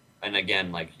 and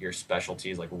again, like your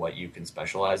specialties, like what you can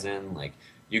specialize in. Like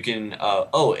you can,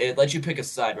 it lets you pick a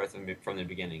side right from the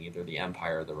beginning, either the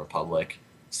Empire or the Republic.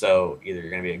 So either you're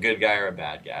going to be a good guy or a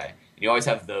bad guy. And you always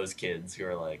have those kids who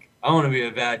are like, I want to be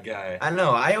a bad guy. I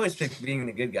know. I always pick being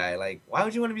the good guy. Like, why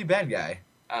would you want to be a bad guy?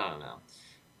 I don't know.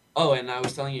 Oh, and I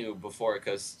was telling you before,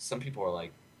 because some people are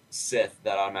like, Sith,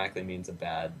 that automatically means a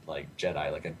bad like Jedi,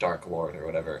 like a Dark Lord or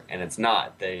whatever, and it's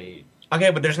not. Okay,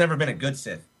 but there's never been a good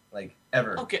Sith, like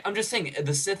ever. Okay, I'm just saying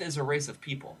the Sith is a race of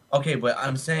people. Okay, but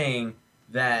I'm saying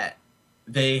that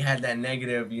they had that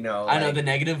negative, I know the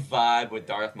negative vibe with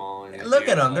Darth Maul. And look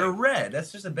at them; they're red.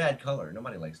 That's just a bad color.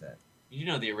 Nobody likes that.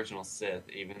 The original Sith,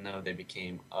 even though they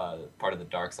became part of the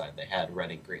dark side, they had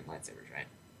red and green lightsabers, right?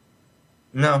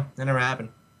 No, that never happened.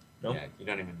 Nope. Yeah, you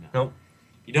don't even know. Nope.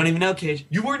 You don't even know, Cage.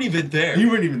 You weren't even there. You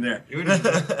weren't even there.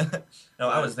 No,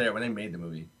 I was there when they made the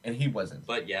movie, and he wasn't.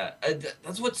 But yeah,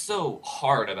 that's what's so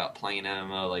hard about playing an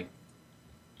MMO. Like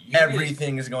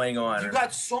everything is going on. You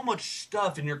got so much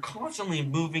stuff, and you're constantly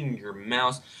moving your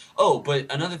mouse. Oh, but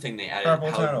another thing they added,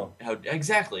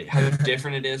 how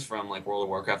different it is from like World of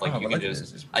Warcraft. Like you can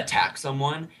just attack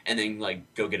someone and then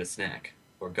like go get a snack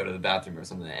or go to the bathroom or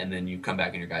something, and then you come back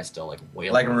and your guy's still like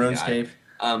wailing. Like RuneScape.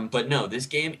 But no, this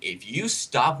game, if you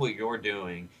stop what you're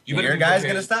doing, your guy's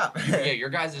gonna stop. Your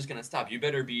guy's just gonna stop. You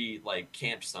better be like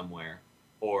camped somewhere,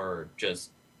 or just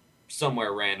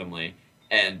somewhere randomly,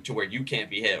 and to where you can't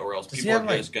be hit, or else people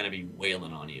are just gonna be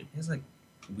wailing on you. He has like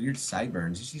weird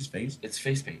sideburns. You see his face? It's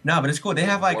face paint. No, but it's cool. They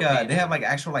have like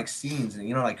actual like scenes and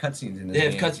like cutscenes in this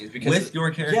game. They have cutscenes because with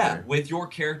your character. Yeah, with your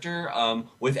character,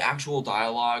 with actual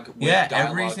dialogue.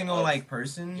 Every single like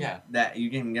person that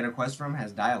you can get a quest from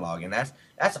has dialogue, and that's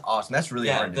awesome. That's really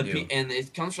hard to do. And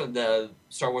it comes from the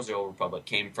Star Wars: The Old Republic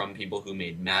came from people who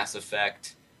made Mass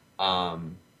Effect. I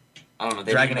don't know.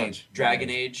 Dragon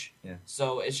Age. Yeah.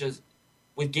 So it's just.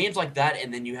 With games like that,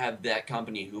 and then you have that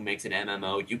company who makes an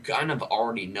MMO, you kind of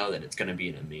already know that it's going to be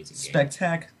an amazing game.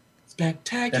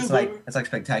 Spectacular. That's like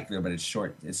spectacular, but it's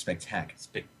short. It's spectac.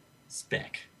 Spec.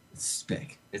 It's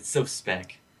spec. It's so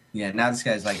spec. Yeah, now this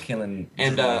guy's like killing.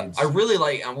 And I really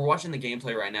like. We're watching the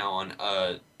gameplay right now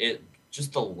on it.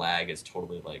 Just the lag is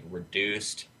totally like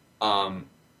reduced. And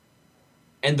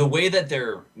the way that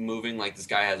they're moving, like this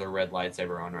guy has a red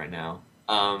lightsaber on right now.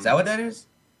 Is that what that is?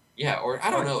 Yeah, or I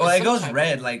don't know. Well, it goes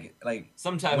red, like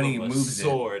some type when of he moves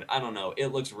sword. I don't know. It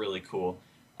looks really cool.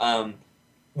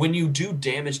 When you do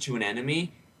damage to an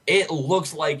enemy, it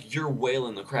looks like you're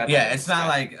wailing the crap. Yeah, it's not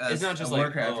like it's not just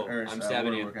like I'm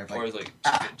stabbing you, or it's like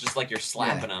just like you're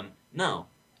slapping them. No,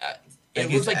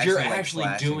 it looks like you're actually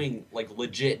doing like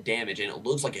legit damage, and it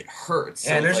looks like it hurts.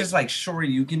 Yeah, so there's just like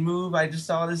Shoryuken move. I just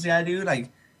saw this guy do. Like,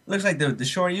 it looks like the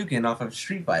Shoryuken off of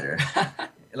Street Fighter.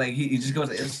 Like he just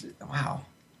goes. Wow.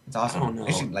 It's awesome. I don't know.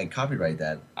 They should like copyright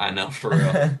that. I know, for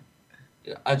real.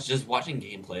 I was just watching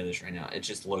gameplay of this right now. It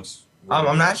just looks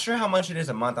I'm not sure how much it is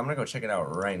a month. I'm gonna go check it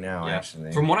out right now. Yeah.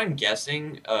 Actually, From what I'm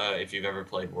guessing, if you've ever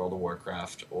played World of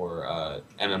Warcraft or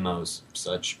MMOs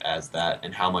such as that,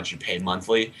 and how much you pay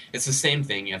monthly, it's the same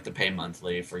thing. You have to pay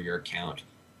monthly for your account,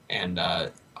 and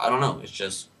I don't know.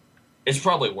 It's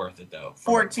probably worth it though.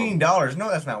 $14. No,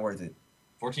 that's not worth it.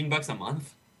 $14 a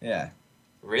month? Yeah.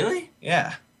 Really?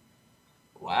 Yeah.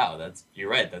 Wow, you're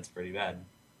right. That's pretty bad.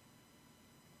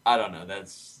 I don't know.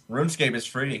 RuneScape is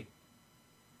free.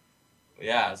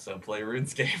 Yeah, so play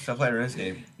RuneScape. So play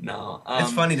RuneScape. No,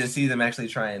 it's funny to see them actually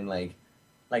try and like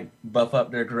buff up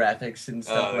their graphics and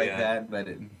stuff that, but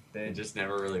it just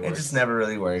never really works. It just never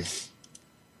really works.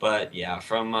 But yeah,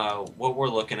 from what we're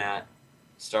looking at,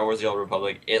 Star Wars: The Old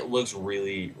Republic, it looks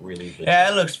really, really legit.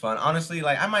 Yeah, it looks fun. Honestly,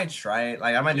 like I might try it.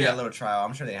 Like I might do that little trial.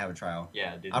 I'm sure they have a trial.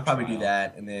 Yeah, I'll probably do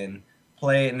that and then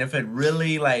play it. And if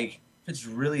it's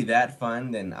really that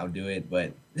fun, then I'll do it.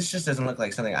 But this just doesn't look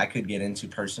like something I could get into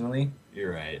personally.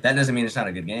 You're right. That doesn't mean it's not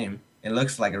a good game. It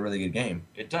looks like a really good game.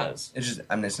 It does. It's just,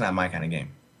 it's not my kind of game.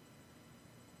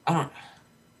 I don't.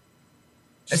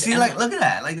 See, like, look at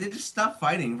that. Like, they just stop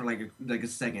fighting for like a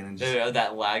second and just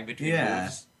that lag between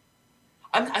moves.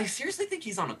 I seriously think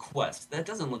he's on a quest. That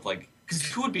doesn't look like, because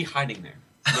who would be hiding there?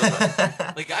 No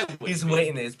one. Like I would. He's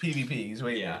waiting. It's PvP. He's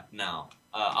waiting. Yeah. No.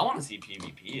 I want to see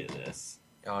PvP of this.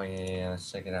 Oh yeah.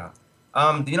 Let's check it out.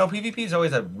 PvP is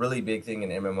always a really big thing in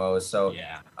MMOs. So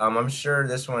yeah. I'm sure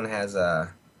this one has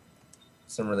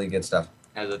some really good stuff.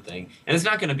 As a thing, and it's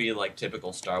not going to be like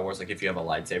typical Star Wars. Like if you have a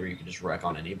lightsaber, you can just wreck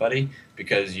on anybody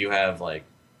because you have like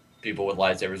people with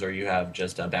lightsabers, or you have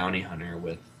just a bounty hunter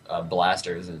with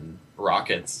blasters and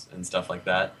rockets and stuff like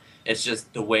that. It's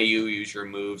just the way you use your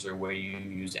moves, or the way you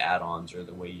use add-ons, or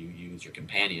the way you use your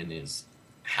companion is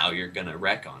how you're gonna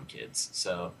wreck on kids.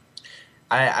 So,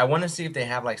 I want to see if they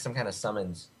have like some kind of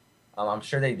summons. I'm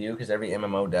sure they do because every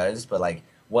MMO does. But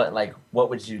what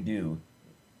would you do?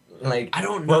 Like, I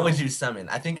don't know. What would you summon?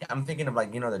 I'm thinking of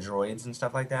like the droids and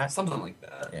stuff like that. Something like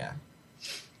that. Yeah.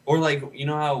 Or like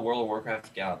how World of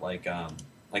Warcraft got like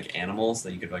animals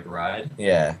that you could like ride.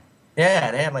 Yeah.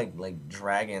 Yeah, they had like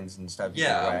dragons and stuff.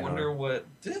 Yeah, I wonder what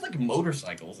they had like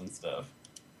motorcycles and stuff.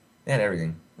 They had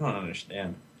everything. I don't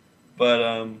understand,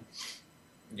 but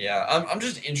yeah, I'm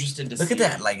just interested to look at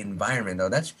that like environment though.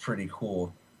 That's pretty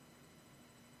cool.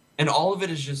 And all of it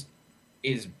is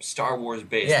Star Wars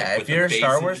based. Yeah, like, if you're a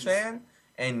Star Wars fan,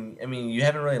 and I mean you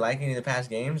haven't really liked any of the past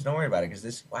games, don't worry about it because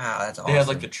that's awesome. They have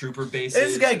like the trooper bases.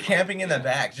 This guy camping in the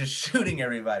back, just shooting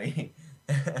everybody.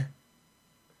 Look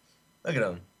at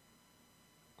him.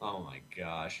 Oh my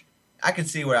gosh. I could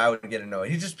see where I would get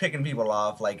annoyed. He's just picking people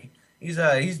off like he's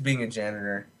being a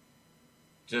janitor.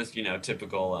 Just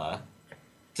typical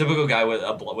guy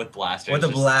with blasters. With a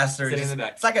blaster, sitting in the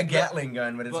back. It's like a Gatling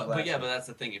gun, but it's a blaster. But yeah, but that's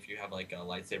the thing. If you have like a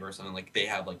lightsaber or something, like they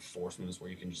have like force moves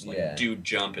where you can just like do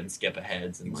jump and skip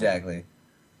aheads and exactly. Like,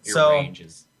 your range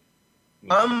is. We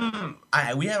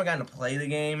haven't gotten to play the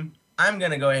game. I'm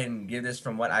gonna go ahead and give this,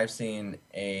 from what I've seen,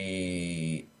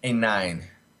 a 9.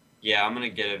 Yeah, I'm gonna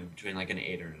get it between like an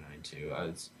 8 or a 9 too.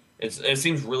 It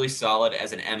seems really solid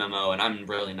as an MMO, and I'm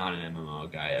really not an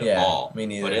MMO guy at all. Me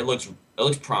neither. But it looks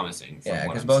promising. Yeah,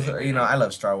 because both I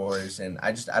love Star Wars, and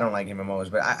I don't like MMOs.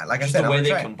 But I said, the way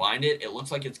they combined it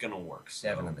looks like it's gonna work. So,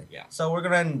 definitely. Yeah. So we're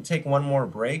gonna take one more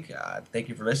break. Thank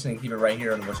you for listening. Keep it right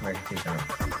here on the Voice America Kids channel.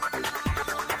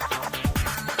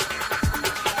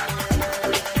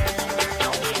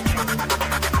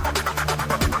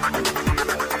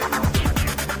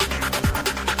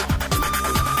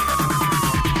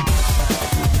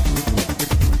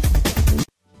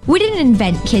 We didn't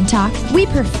invent Kid Talk, we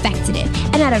perfected it,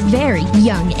 and at a very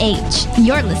young age.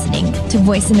 You're listening to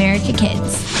Voice America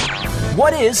Kids.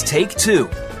 What is Take Two?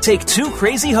 Take two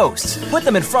crazy hosts, put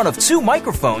them in front of two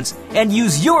microphones, and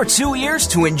use your 2 ears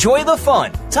to enjoy the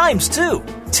fun, times 2.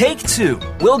 Take Two.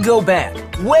 We'll go back,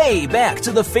 way back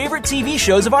to the favorite TV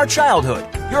shows of our childhood,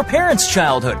 your parents'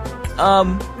 childhood.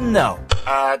 No.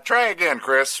 Try again,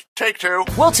 Chris. Take 2.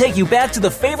 We'll take you back to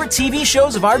the favorite TV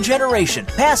shows of our generation,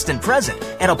 past and present,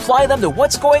 and apply them to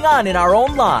what's going on in our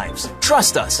own lives.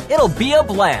 Trust us, it'll be a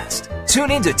blast.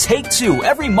 Tune in to Take Two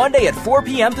every Monday at 4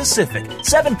 p.m. Pacific,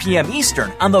 7 p.m.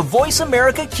 Eastern on the Voice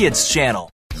America Kids channel.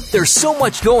 There's so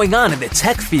much going on in the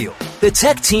tech field. The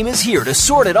tech team is here to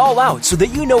sort it all out so that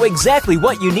you know exactly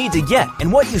what you need to get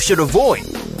and what you should avoid.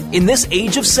 In this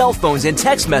age of cell phones and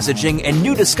text messaging and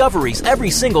new discoveries every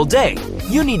single day,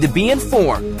 you need to be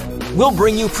informed. We'll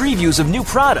bring you previews of new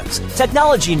products,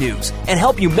 technology news, and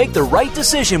help you make the right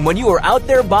decision when you are out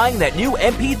there buying that new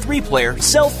MP3 player,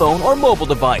 cell phone, or mobile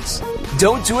device.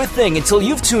 Don't do a thing until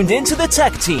you've tuned in to the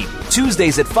Tech Team.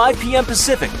 Tuesdays at 5 p.m.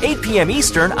 Pacific, 8 p.m.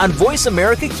 Eastern on Voice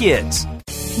America Kids.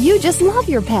 You just love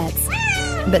your pets,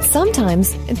 but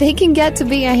sometimes they can get to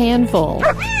be a handful.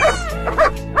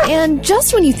 And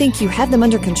just when you think you have them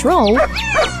under control,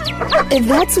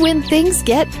 that's when things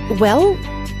get, well,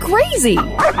 crazy.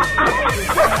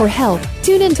 For help,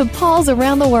 tune in to Paws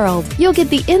Around the World. You'll get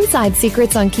the inside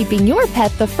secrets on keeping your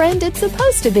pet the friend it's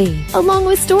supposed to be, along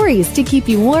with stories to keep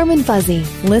you warm and fuzzy.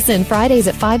 Listen Fridays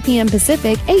at 5 p.m.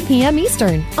 Pacific, 8 p.m.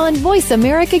 Eastern on Voice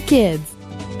America Kids.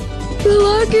 The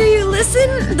longer you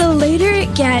listen, the later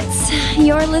it gets.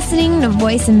 You're listening to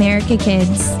Voice America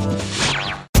Kids.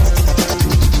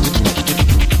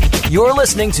 You're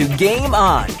listening to Game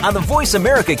On the Voice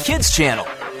America Kids channel.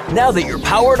 Now that you're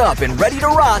powered up and ready to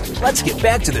rock, let's get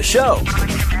back to the show.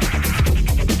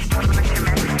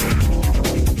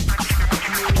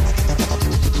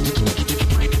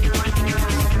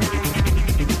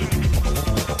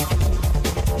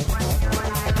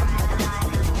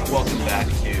 Welcome back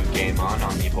to Game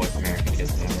On the Voice America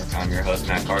Kids Network. I'm your host,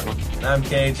 Matt Cardinal. I'm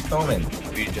Cage Coleman.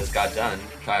 We just got done.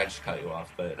 I just cut you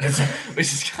off, but we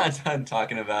just got done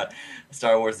talking about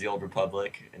Star Wars: The Old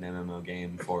Republic, an MMO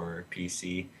game for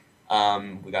PC.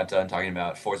 We got done talking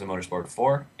about Forza Motorsport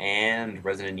 4 and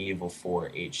Resident Evil 4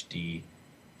 HD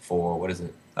for, what is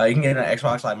it? You can get it on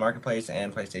Xbox Live Marketplace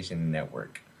and PlayStation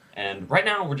Network. And right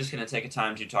now, we're just going to take a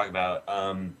time to talk about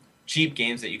cheap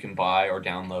games that you can buy or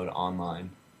download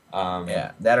online.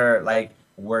 That are like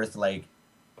worth that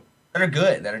are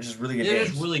good. That are just really good They're games.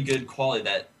 just really good quality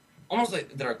that almost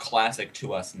like that are classic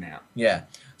to us now. Yeah.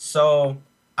 So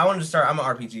I wanted to start. I'm an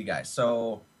RPG guy,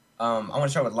 so I want to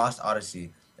start with Lost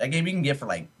Odyssey. That game you can get for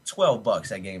like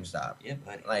 $12 at GameStop. Yeah,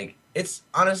 buddy. Like it's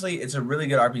a really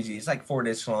good RPG. It's like 4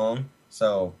 discs long,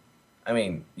 so I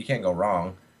mean you can't go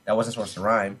wrong. That wasn't supposed to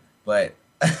rhyme, but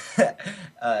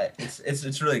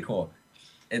it's really cool.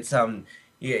 It's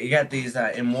you got these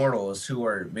immortals who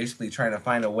are basically trying to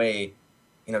find a way,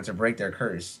 to break their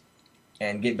curse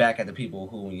and get back at the people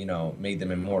who made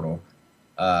them immortal.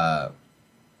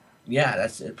 Yeah,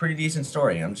 that's a pretty decent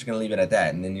story. I'm just gonna leave it at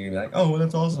that, and then you're gonna be like, "Oh, well,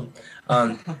 that's awesome."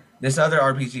 This other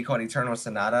RPG called Eternal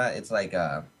Sonata. It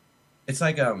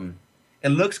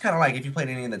looks kind of like if you played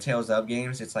any of the Tales of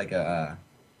games. It's like it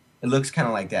looks kind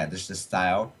of like that. There's the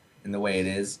style and the way it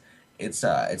is. It's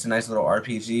a nice little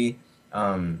RPG.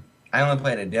 I only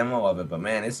played a demo of it, but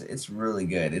man, it's really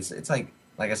good. It's like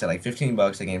I said, like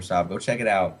 $15 at GameStop. Go check it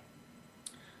out.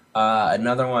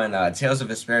 Another one, Tales of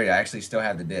Vesperia. I actually still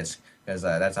have the disc. Because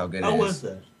that's how good it is. How was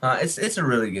that? It's a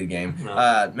really good game.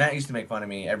 No. Matt used to make fun of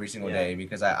me every single day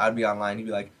because I'd be online. He'd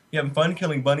be like, "You having fun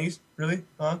killing bunnies? Really?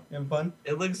 Huh? You having fun?"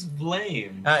 It looks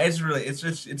lame.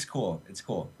 It's cool. It's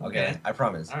cool. Okay, I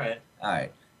promise. All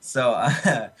right. So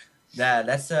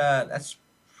that's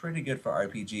pretty good for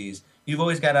RPGs. You've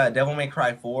always got Devil May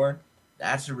Cry 4.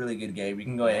 That's a really good game. You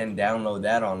can go ahead and download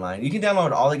that online. You can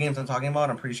download all the games I'm talking about.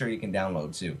 I'm pretty sure you can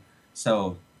download too.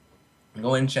 So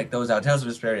go ahead and check those out. Tales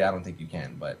of Vesperia, I don't think you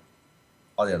can, but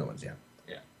all the other ones, yeah.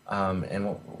 Yeah.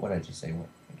 And what did you say?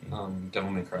 Devil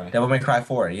May Cry. Devil May Cry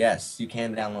 4, yes, you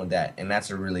can download that, and that's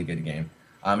a really good game.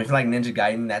 If you like Ninja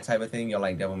Gaiden, that type of thing, you'll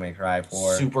like Devil May Cry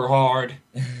 4. Super hard.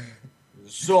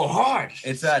 So hard.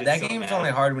 It's that game is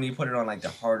only hard when you put it on like the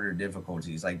harder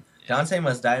difficulties. Like Dante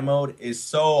Must Die mode is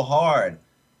so hard.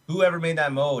 Whoever made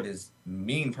that mode is a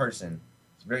mean person.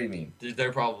 It's very mean.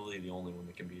 They're probably the only one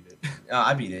that can beat it.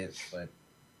 I beat it, but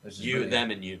them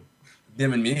and you.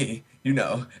 Them and me,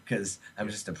 because I'm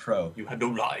just a pro. You had no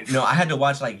life. No, I had to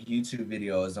watch like YouTube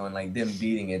videos on like them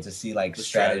beating it to see like the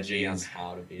strategies on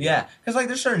how to beat it. Yeah, because like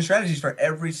there's certain strategies for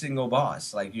every single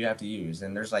boss like you have to use,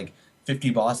 and there's like 50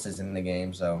 bosses in the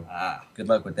game, so good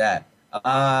luck with that.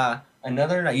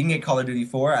 Another, you can get Call of Duty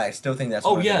 4. I still think that's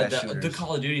one of the best shooters. The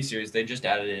Call of Duty series, they just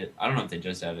added it. I don't know if they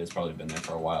just added it. It's probably been there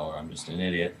for a while, or I'm just an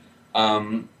idiot.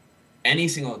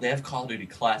 They have Call of Duty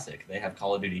Classic. They have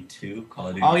Call of Duty 2, Call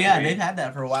of Duty 3. They've had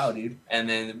that for a while, dude. And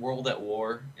then World at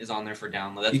War is on there for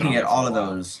download. You can get all of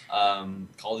those.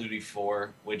 Call of Duty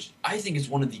 4, which I think is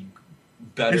one of the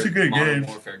better Modern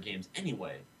Warfare games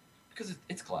anyway, because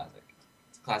it's classic.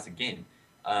 It's a classic game.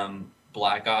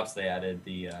 Black Ops, they added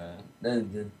the...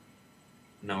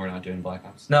 No, we're not doing Black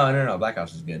Ops. No. Black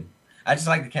Ops is good. I just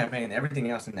like the campaign.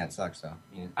 Everything else in that sucks, though.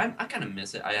 Yeah, I kind of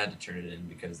miss it. I had to turn it in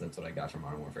because that's what I got from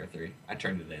Modern Warfare 3. I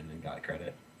turned it in and got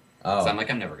credit. Oh. So I'm like,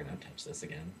 I'm never gonna touch this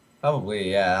again. Probably,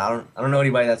 yeah. I don't know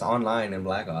anybody that's online in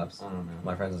Black Ops. I don't know.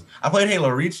 My friends. I played Halo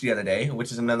Reach the other day,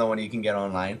 which is another one you can get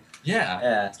online.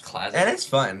 Yeah. It's classic. And it's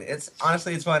fun. It's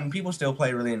fun. People still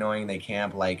play really annoying. They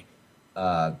camp like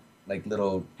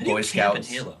little Boy Scouts. Camp in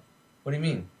Halo? What do you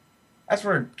mean? That's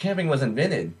where camping was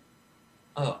invented.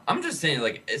 Oh, I'm just saying,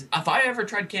 like, if I ever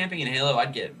tried camping in Halo,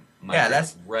 I'd get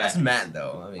That's wrecked. Matt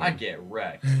though. I mean, I'd get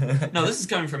wrecked. No, this is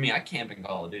coming from me. I camp in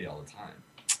Call of Duty all the time.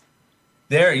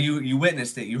 There, you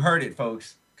witnessed it. You heard it,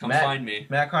 folks. Come find me.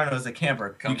 Matt Carno is a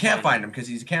camper. You can't find him because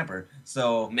he's a camper.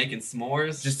 So making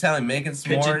s'mores. Just tell him making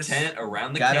s'mores. Pitch a tent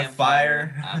around the got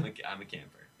campfire. a fire. I'm a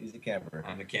camper. He's a camper.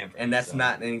 I'm a camper. And that's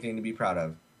not anything to be proud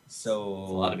of. So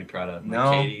it's a lot to be proud of. My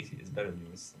KD is better than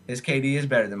yours. His KD is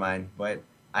better than mine, but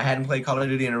I hadn't played Call of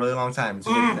Duty in a really long time.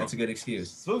 That's a good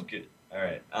excuse. So good. All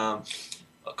right.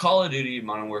 Call of Duty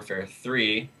Modern Warfare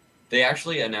 3. They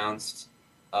actually announced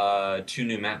 2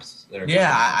 new maps that are.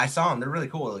 Yeah, I saw them. They're really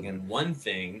cool looking. One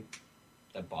thing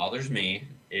that bothers me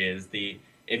is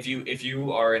if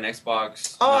you are an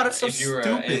Xbox. Oh, that's so if you're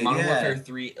stupid. a Modern Warfare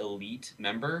 3 Elite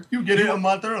member, you get it a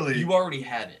month early. You already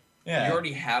have it. Yeah. You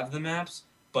already have the maps,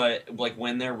 but like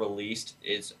when they're released,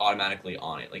 it's automatically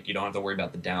on it. Like you don't have to worry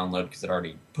about the download because it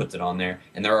already puts it on there,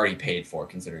 and they're already paid for,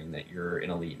 considering that you're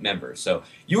an Elite member. So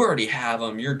you already have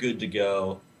them. You're good to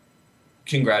go.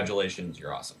 Congratulations,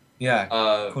 you're awesome.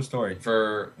 Yeah. Cool story.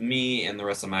 For me and the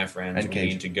rest of my friends, we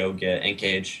need to go get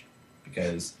N-Cage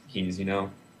because he's, a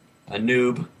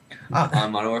noob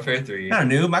on Modern Warfare 3. Not a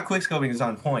noob. My quickscoping is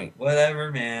on point.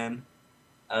 Whatever, man.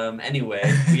 Anyway,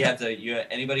 we have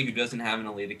to. Anybody who doesn't have an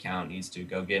Elite account needs to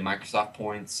go get Microsoft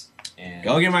points and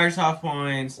go get Microsoft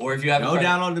points. Or if you have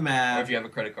download the map. Or if you have a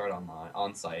credit card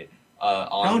on site.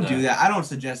 Don't do that. I don't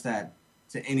suggest that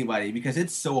to anybody because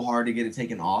it's so hard to get it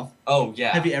taken off. Oh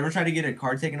yeah. Have you ever tried to get a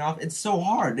card taken off? It's so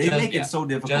hard. They make it so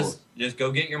difficult. Just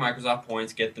go get your Microsoft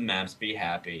points, get the maps, be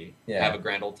happy, have a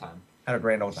grand old time. Have a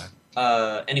grand old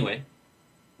time. Anyway,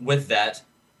 with that,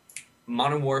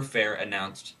 Modern Warfare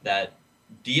announced that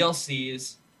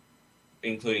DLCs,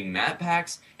 including map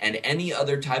packs and any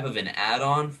other type of an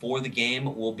add-on for the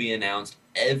game, will be announced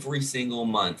every single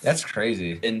month. That's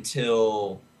crazy.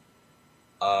 Until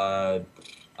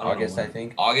August, I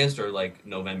think. August or like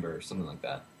November, something like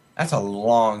that. That's a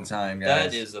long time,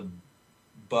 guys. That is a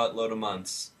buttload of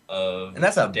months of. And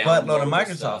that's a buttload of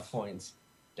Microsoft points.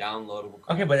 Downloadable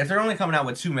crap. Okay, but if they're only coming out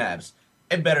with 2 maps,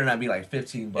 it better not be like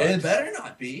 $15. It better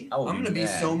not be. I'm gonna be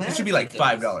so mad. It should be like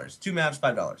 $5. 2 maps,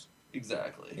 $5.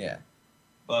 Exactly. Yeah.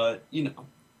 But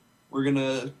we're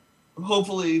gonna.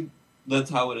 Hopefully, that's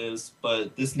how it is.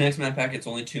 But this next map pack, it's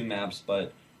only 2 maps.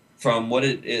 But from what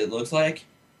it looks like,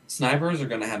 snipers are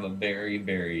gonna have a very,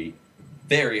 very,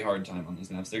 very hard time on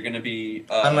these maps. They're gonna be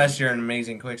unless you're an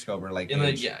amazing quickscoper like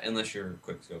Cage. Unless you're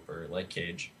a quickscoper like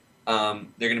Cage.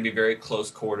 They're gonna be very close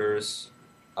quarters.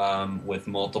 With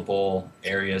multiple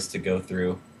areas to go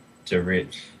through to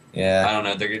reach. Yeah. I don't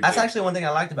know. That's actually one thing I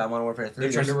liked about Modern Warfare 3.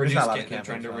 They're trying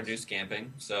to reduce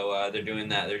camping. So they're doing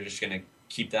that. They're just going to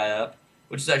keep that up,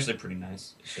 which is actually pretty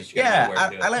nice. It's just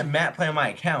I let Matt play on my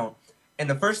account, and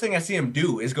the first thing I see him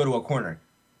do is go to a corner.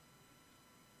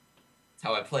 That's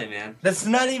how I play, man. That's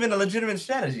not even a legitimate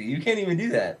strategy. You can't even do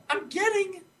that. I'm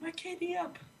getting my KD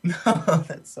up. No,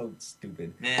 that's so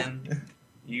stupid. Man.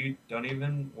 You don't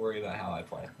even worry about how I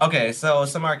play. Okay, so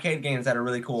some arcade games that are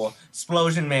really cool.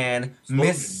 Splosion Man,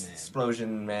 Miss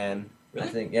Splosion Man. Really?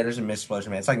 I think there's a Miss Splosion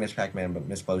Man. It's like Miss Pac-Man, but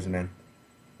Miss Splosion Man.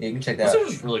 Yeah, you can check that out. Those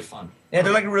are just really fun. Yeah,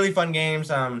 they're like really fun games.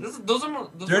 Those are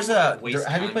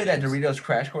have you played that Doritos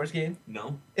Crash Course game?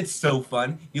 No. It's so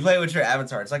fun. You play it with your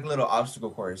avatar. It's like a little obstacle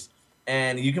course,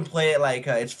 and you can play it like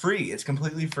it's free. It's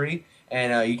completely free,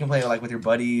 and you can play it like with your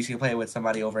buddies. You can play it with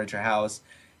somebody over at your house,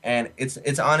 and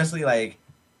it's honestly like.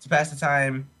 To pass the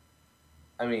time,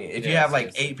 I mean, if you have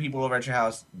like 8 people over at your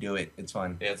house, do it. It's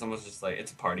fun. Yeah, it's almost just like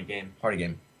it's a party game. Party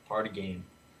game.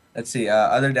 Let's see,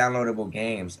 other downloadable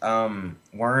games.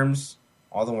 Worms.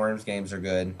 All the Worms games are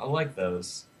good. I like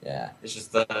those. Yeah. It's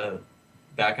just the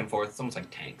back and forth. It's almost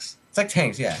like tanks. It's like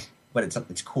tanks, yeah. But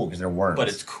it's cool because they're worms. But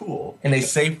it's cool. And they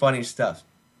say funny stuff.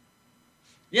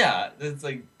 Yeah, it's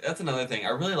like that's another thing. I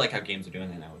really like how games are doing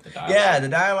that now with the dialogue. Yeah, the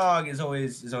dialogue is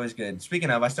always good. Speaking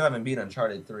of, I still haven't beat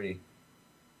Uncharted 3. You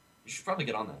should probably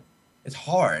get on that. It's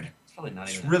hard. It's probably not.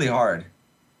 It's really hard,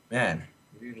 man.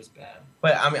 Maybe you're just bad.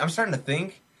 But I mean, I'm starting to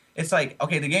think it's like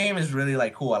okay, the game is really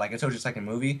like cool. Like I told you, it's like a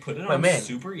movie. Put it on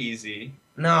super easy.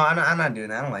 No, I'm not doing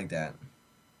that. I don't like that.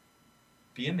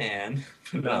 Be a man.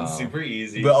 Put it on super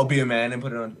easy. But I'll be a man and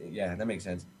put it on. Yeah, that makes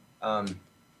sense.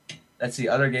 Let's see,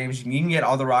 other games. You can get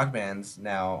all the Rock Bands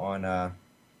now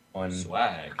on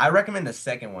Swag. I recommend the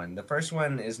second one. The first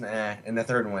one is and the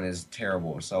third one is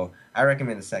terrible. So I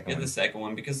recommend the second one. Get the second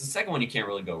one because the second one you can't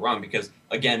really go wrong because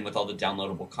again with all the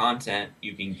downloadable content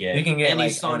you can get any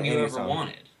like, song you ever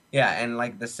wanted. Yeah, and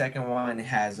like the second one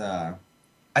has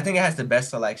I think it has the best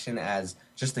selection as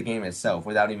just the game itself,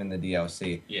 without even the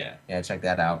DLC. Yeah. Yeah, check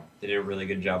that out. They did a really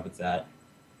good job with that.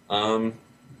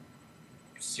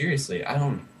 Seriously,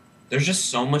 there's just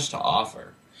so much to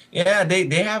offer. Yeah,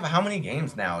 they have how many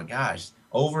games now? Gosh,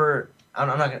 over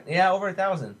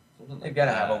 1,000. They've got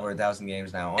to have over 1,000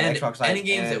 games now on Xbox Live. Any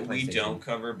games that we PlayStation. don't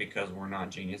cover because we're not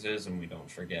geniuses and we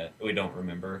don't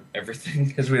remember everything.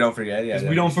 Because we don't forget, yeah.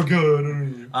 We don't forget.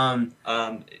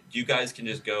 You guys can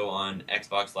just go on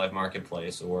Xbox Live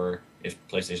Marketplace, or if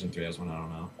PlayStation 3 has one, I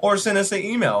don't know. Or send us an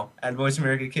email at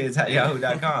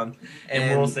voiceamericakids@yahoo.com.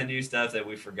 and we'll send you stuff that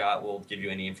we forgot. We'll give you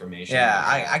any information. Yeah,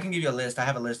 I can give you a list. I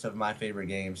have a list of my favorite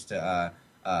games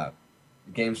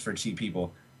games for cheap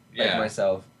people like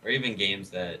myself. Or even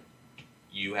games that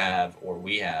you have or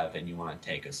we have and you want to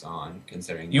take us on,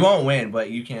 considering you won't win,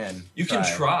 but you can. You can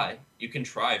try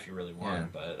if you really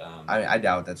want, but I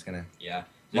doubt that's gonna. Yeah,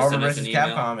 Marvel vs.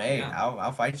 Capcom. Hey,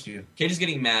 I'll fight you. Cage is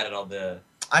getting mad at all the.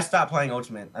 I stopped playing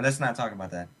Ultimate. Let's not talk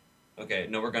about that. Okay,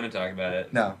 no, we're gonna talk about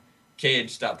it. No.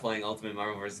 Cage stopped playing Ultimate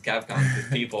Marvel vs. Capcom because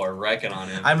people are wrecking on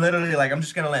him. I'm literally like, I'm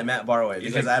just gonna let Matt borrow it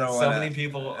because I don't want. So many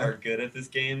people are good at this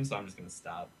game, so I'm just gonna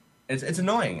stop. It's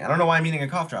annoying. I don't know why I'm eating a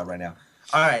cough drop right now.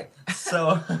 All right,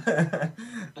 so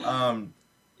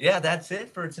yeah, that's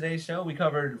it for today's show. We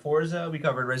covered Forza, we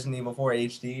covered Resident Evil 4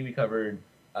 HD, we covered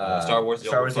Star Wars: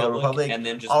 The Old Republic, and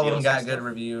then just all of them got stuff. Good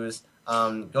reviews.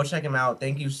 Go check them out.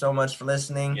 Thank you so much for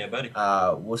listening. Yeah, buddy.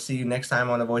 We'll see you next time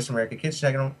on the Voice America Kids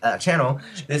channel.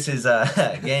 This is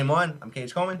Game 1. I'm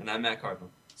Cage Coleman. And I'm Matt Cardinal.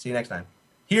 See you next time.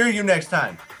 Hear you next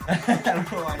time. I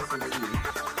don't know why I said see.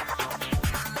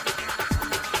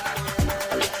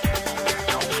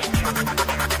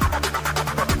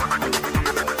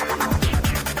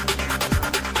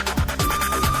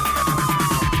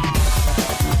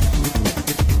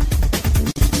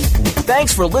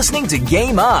 Thanks for listening to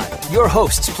Game On. Your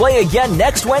hosts play again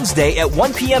next Wednesday at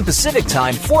 1 p.m. Pacific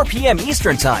Time, 4 p.m.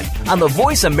 Eastern Time on the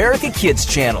Voice America Kids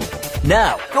channel.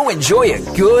 Now, go enjoy a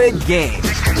good game.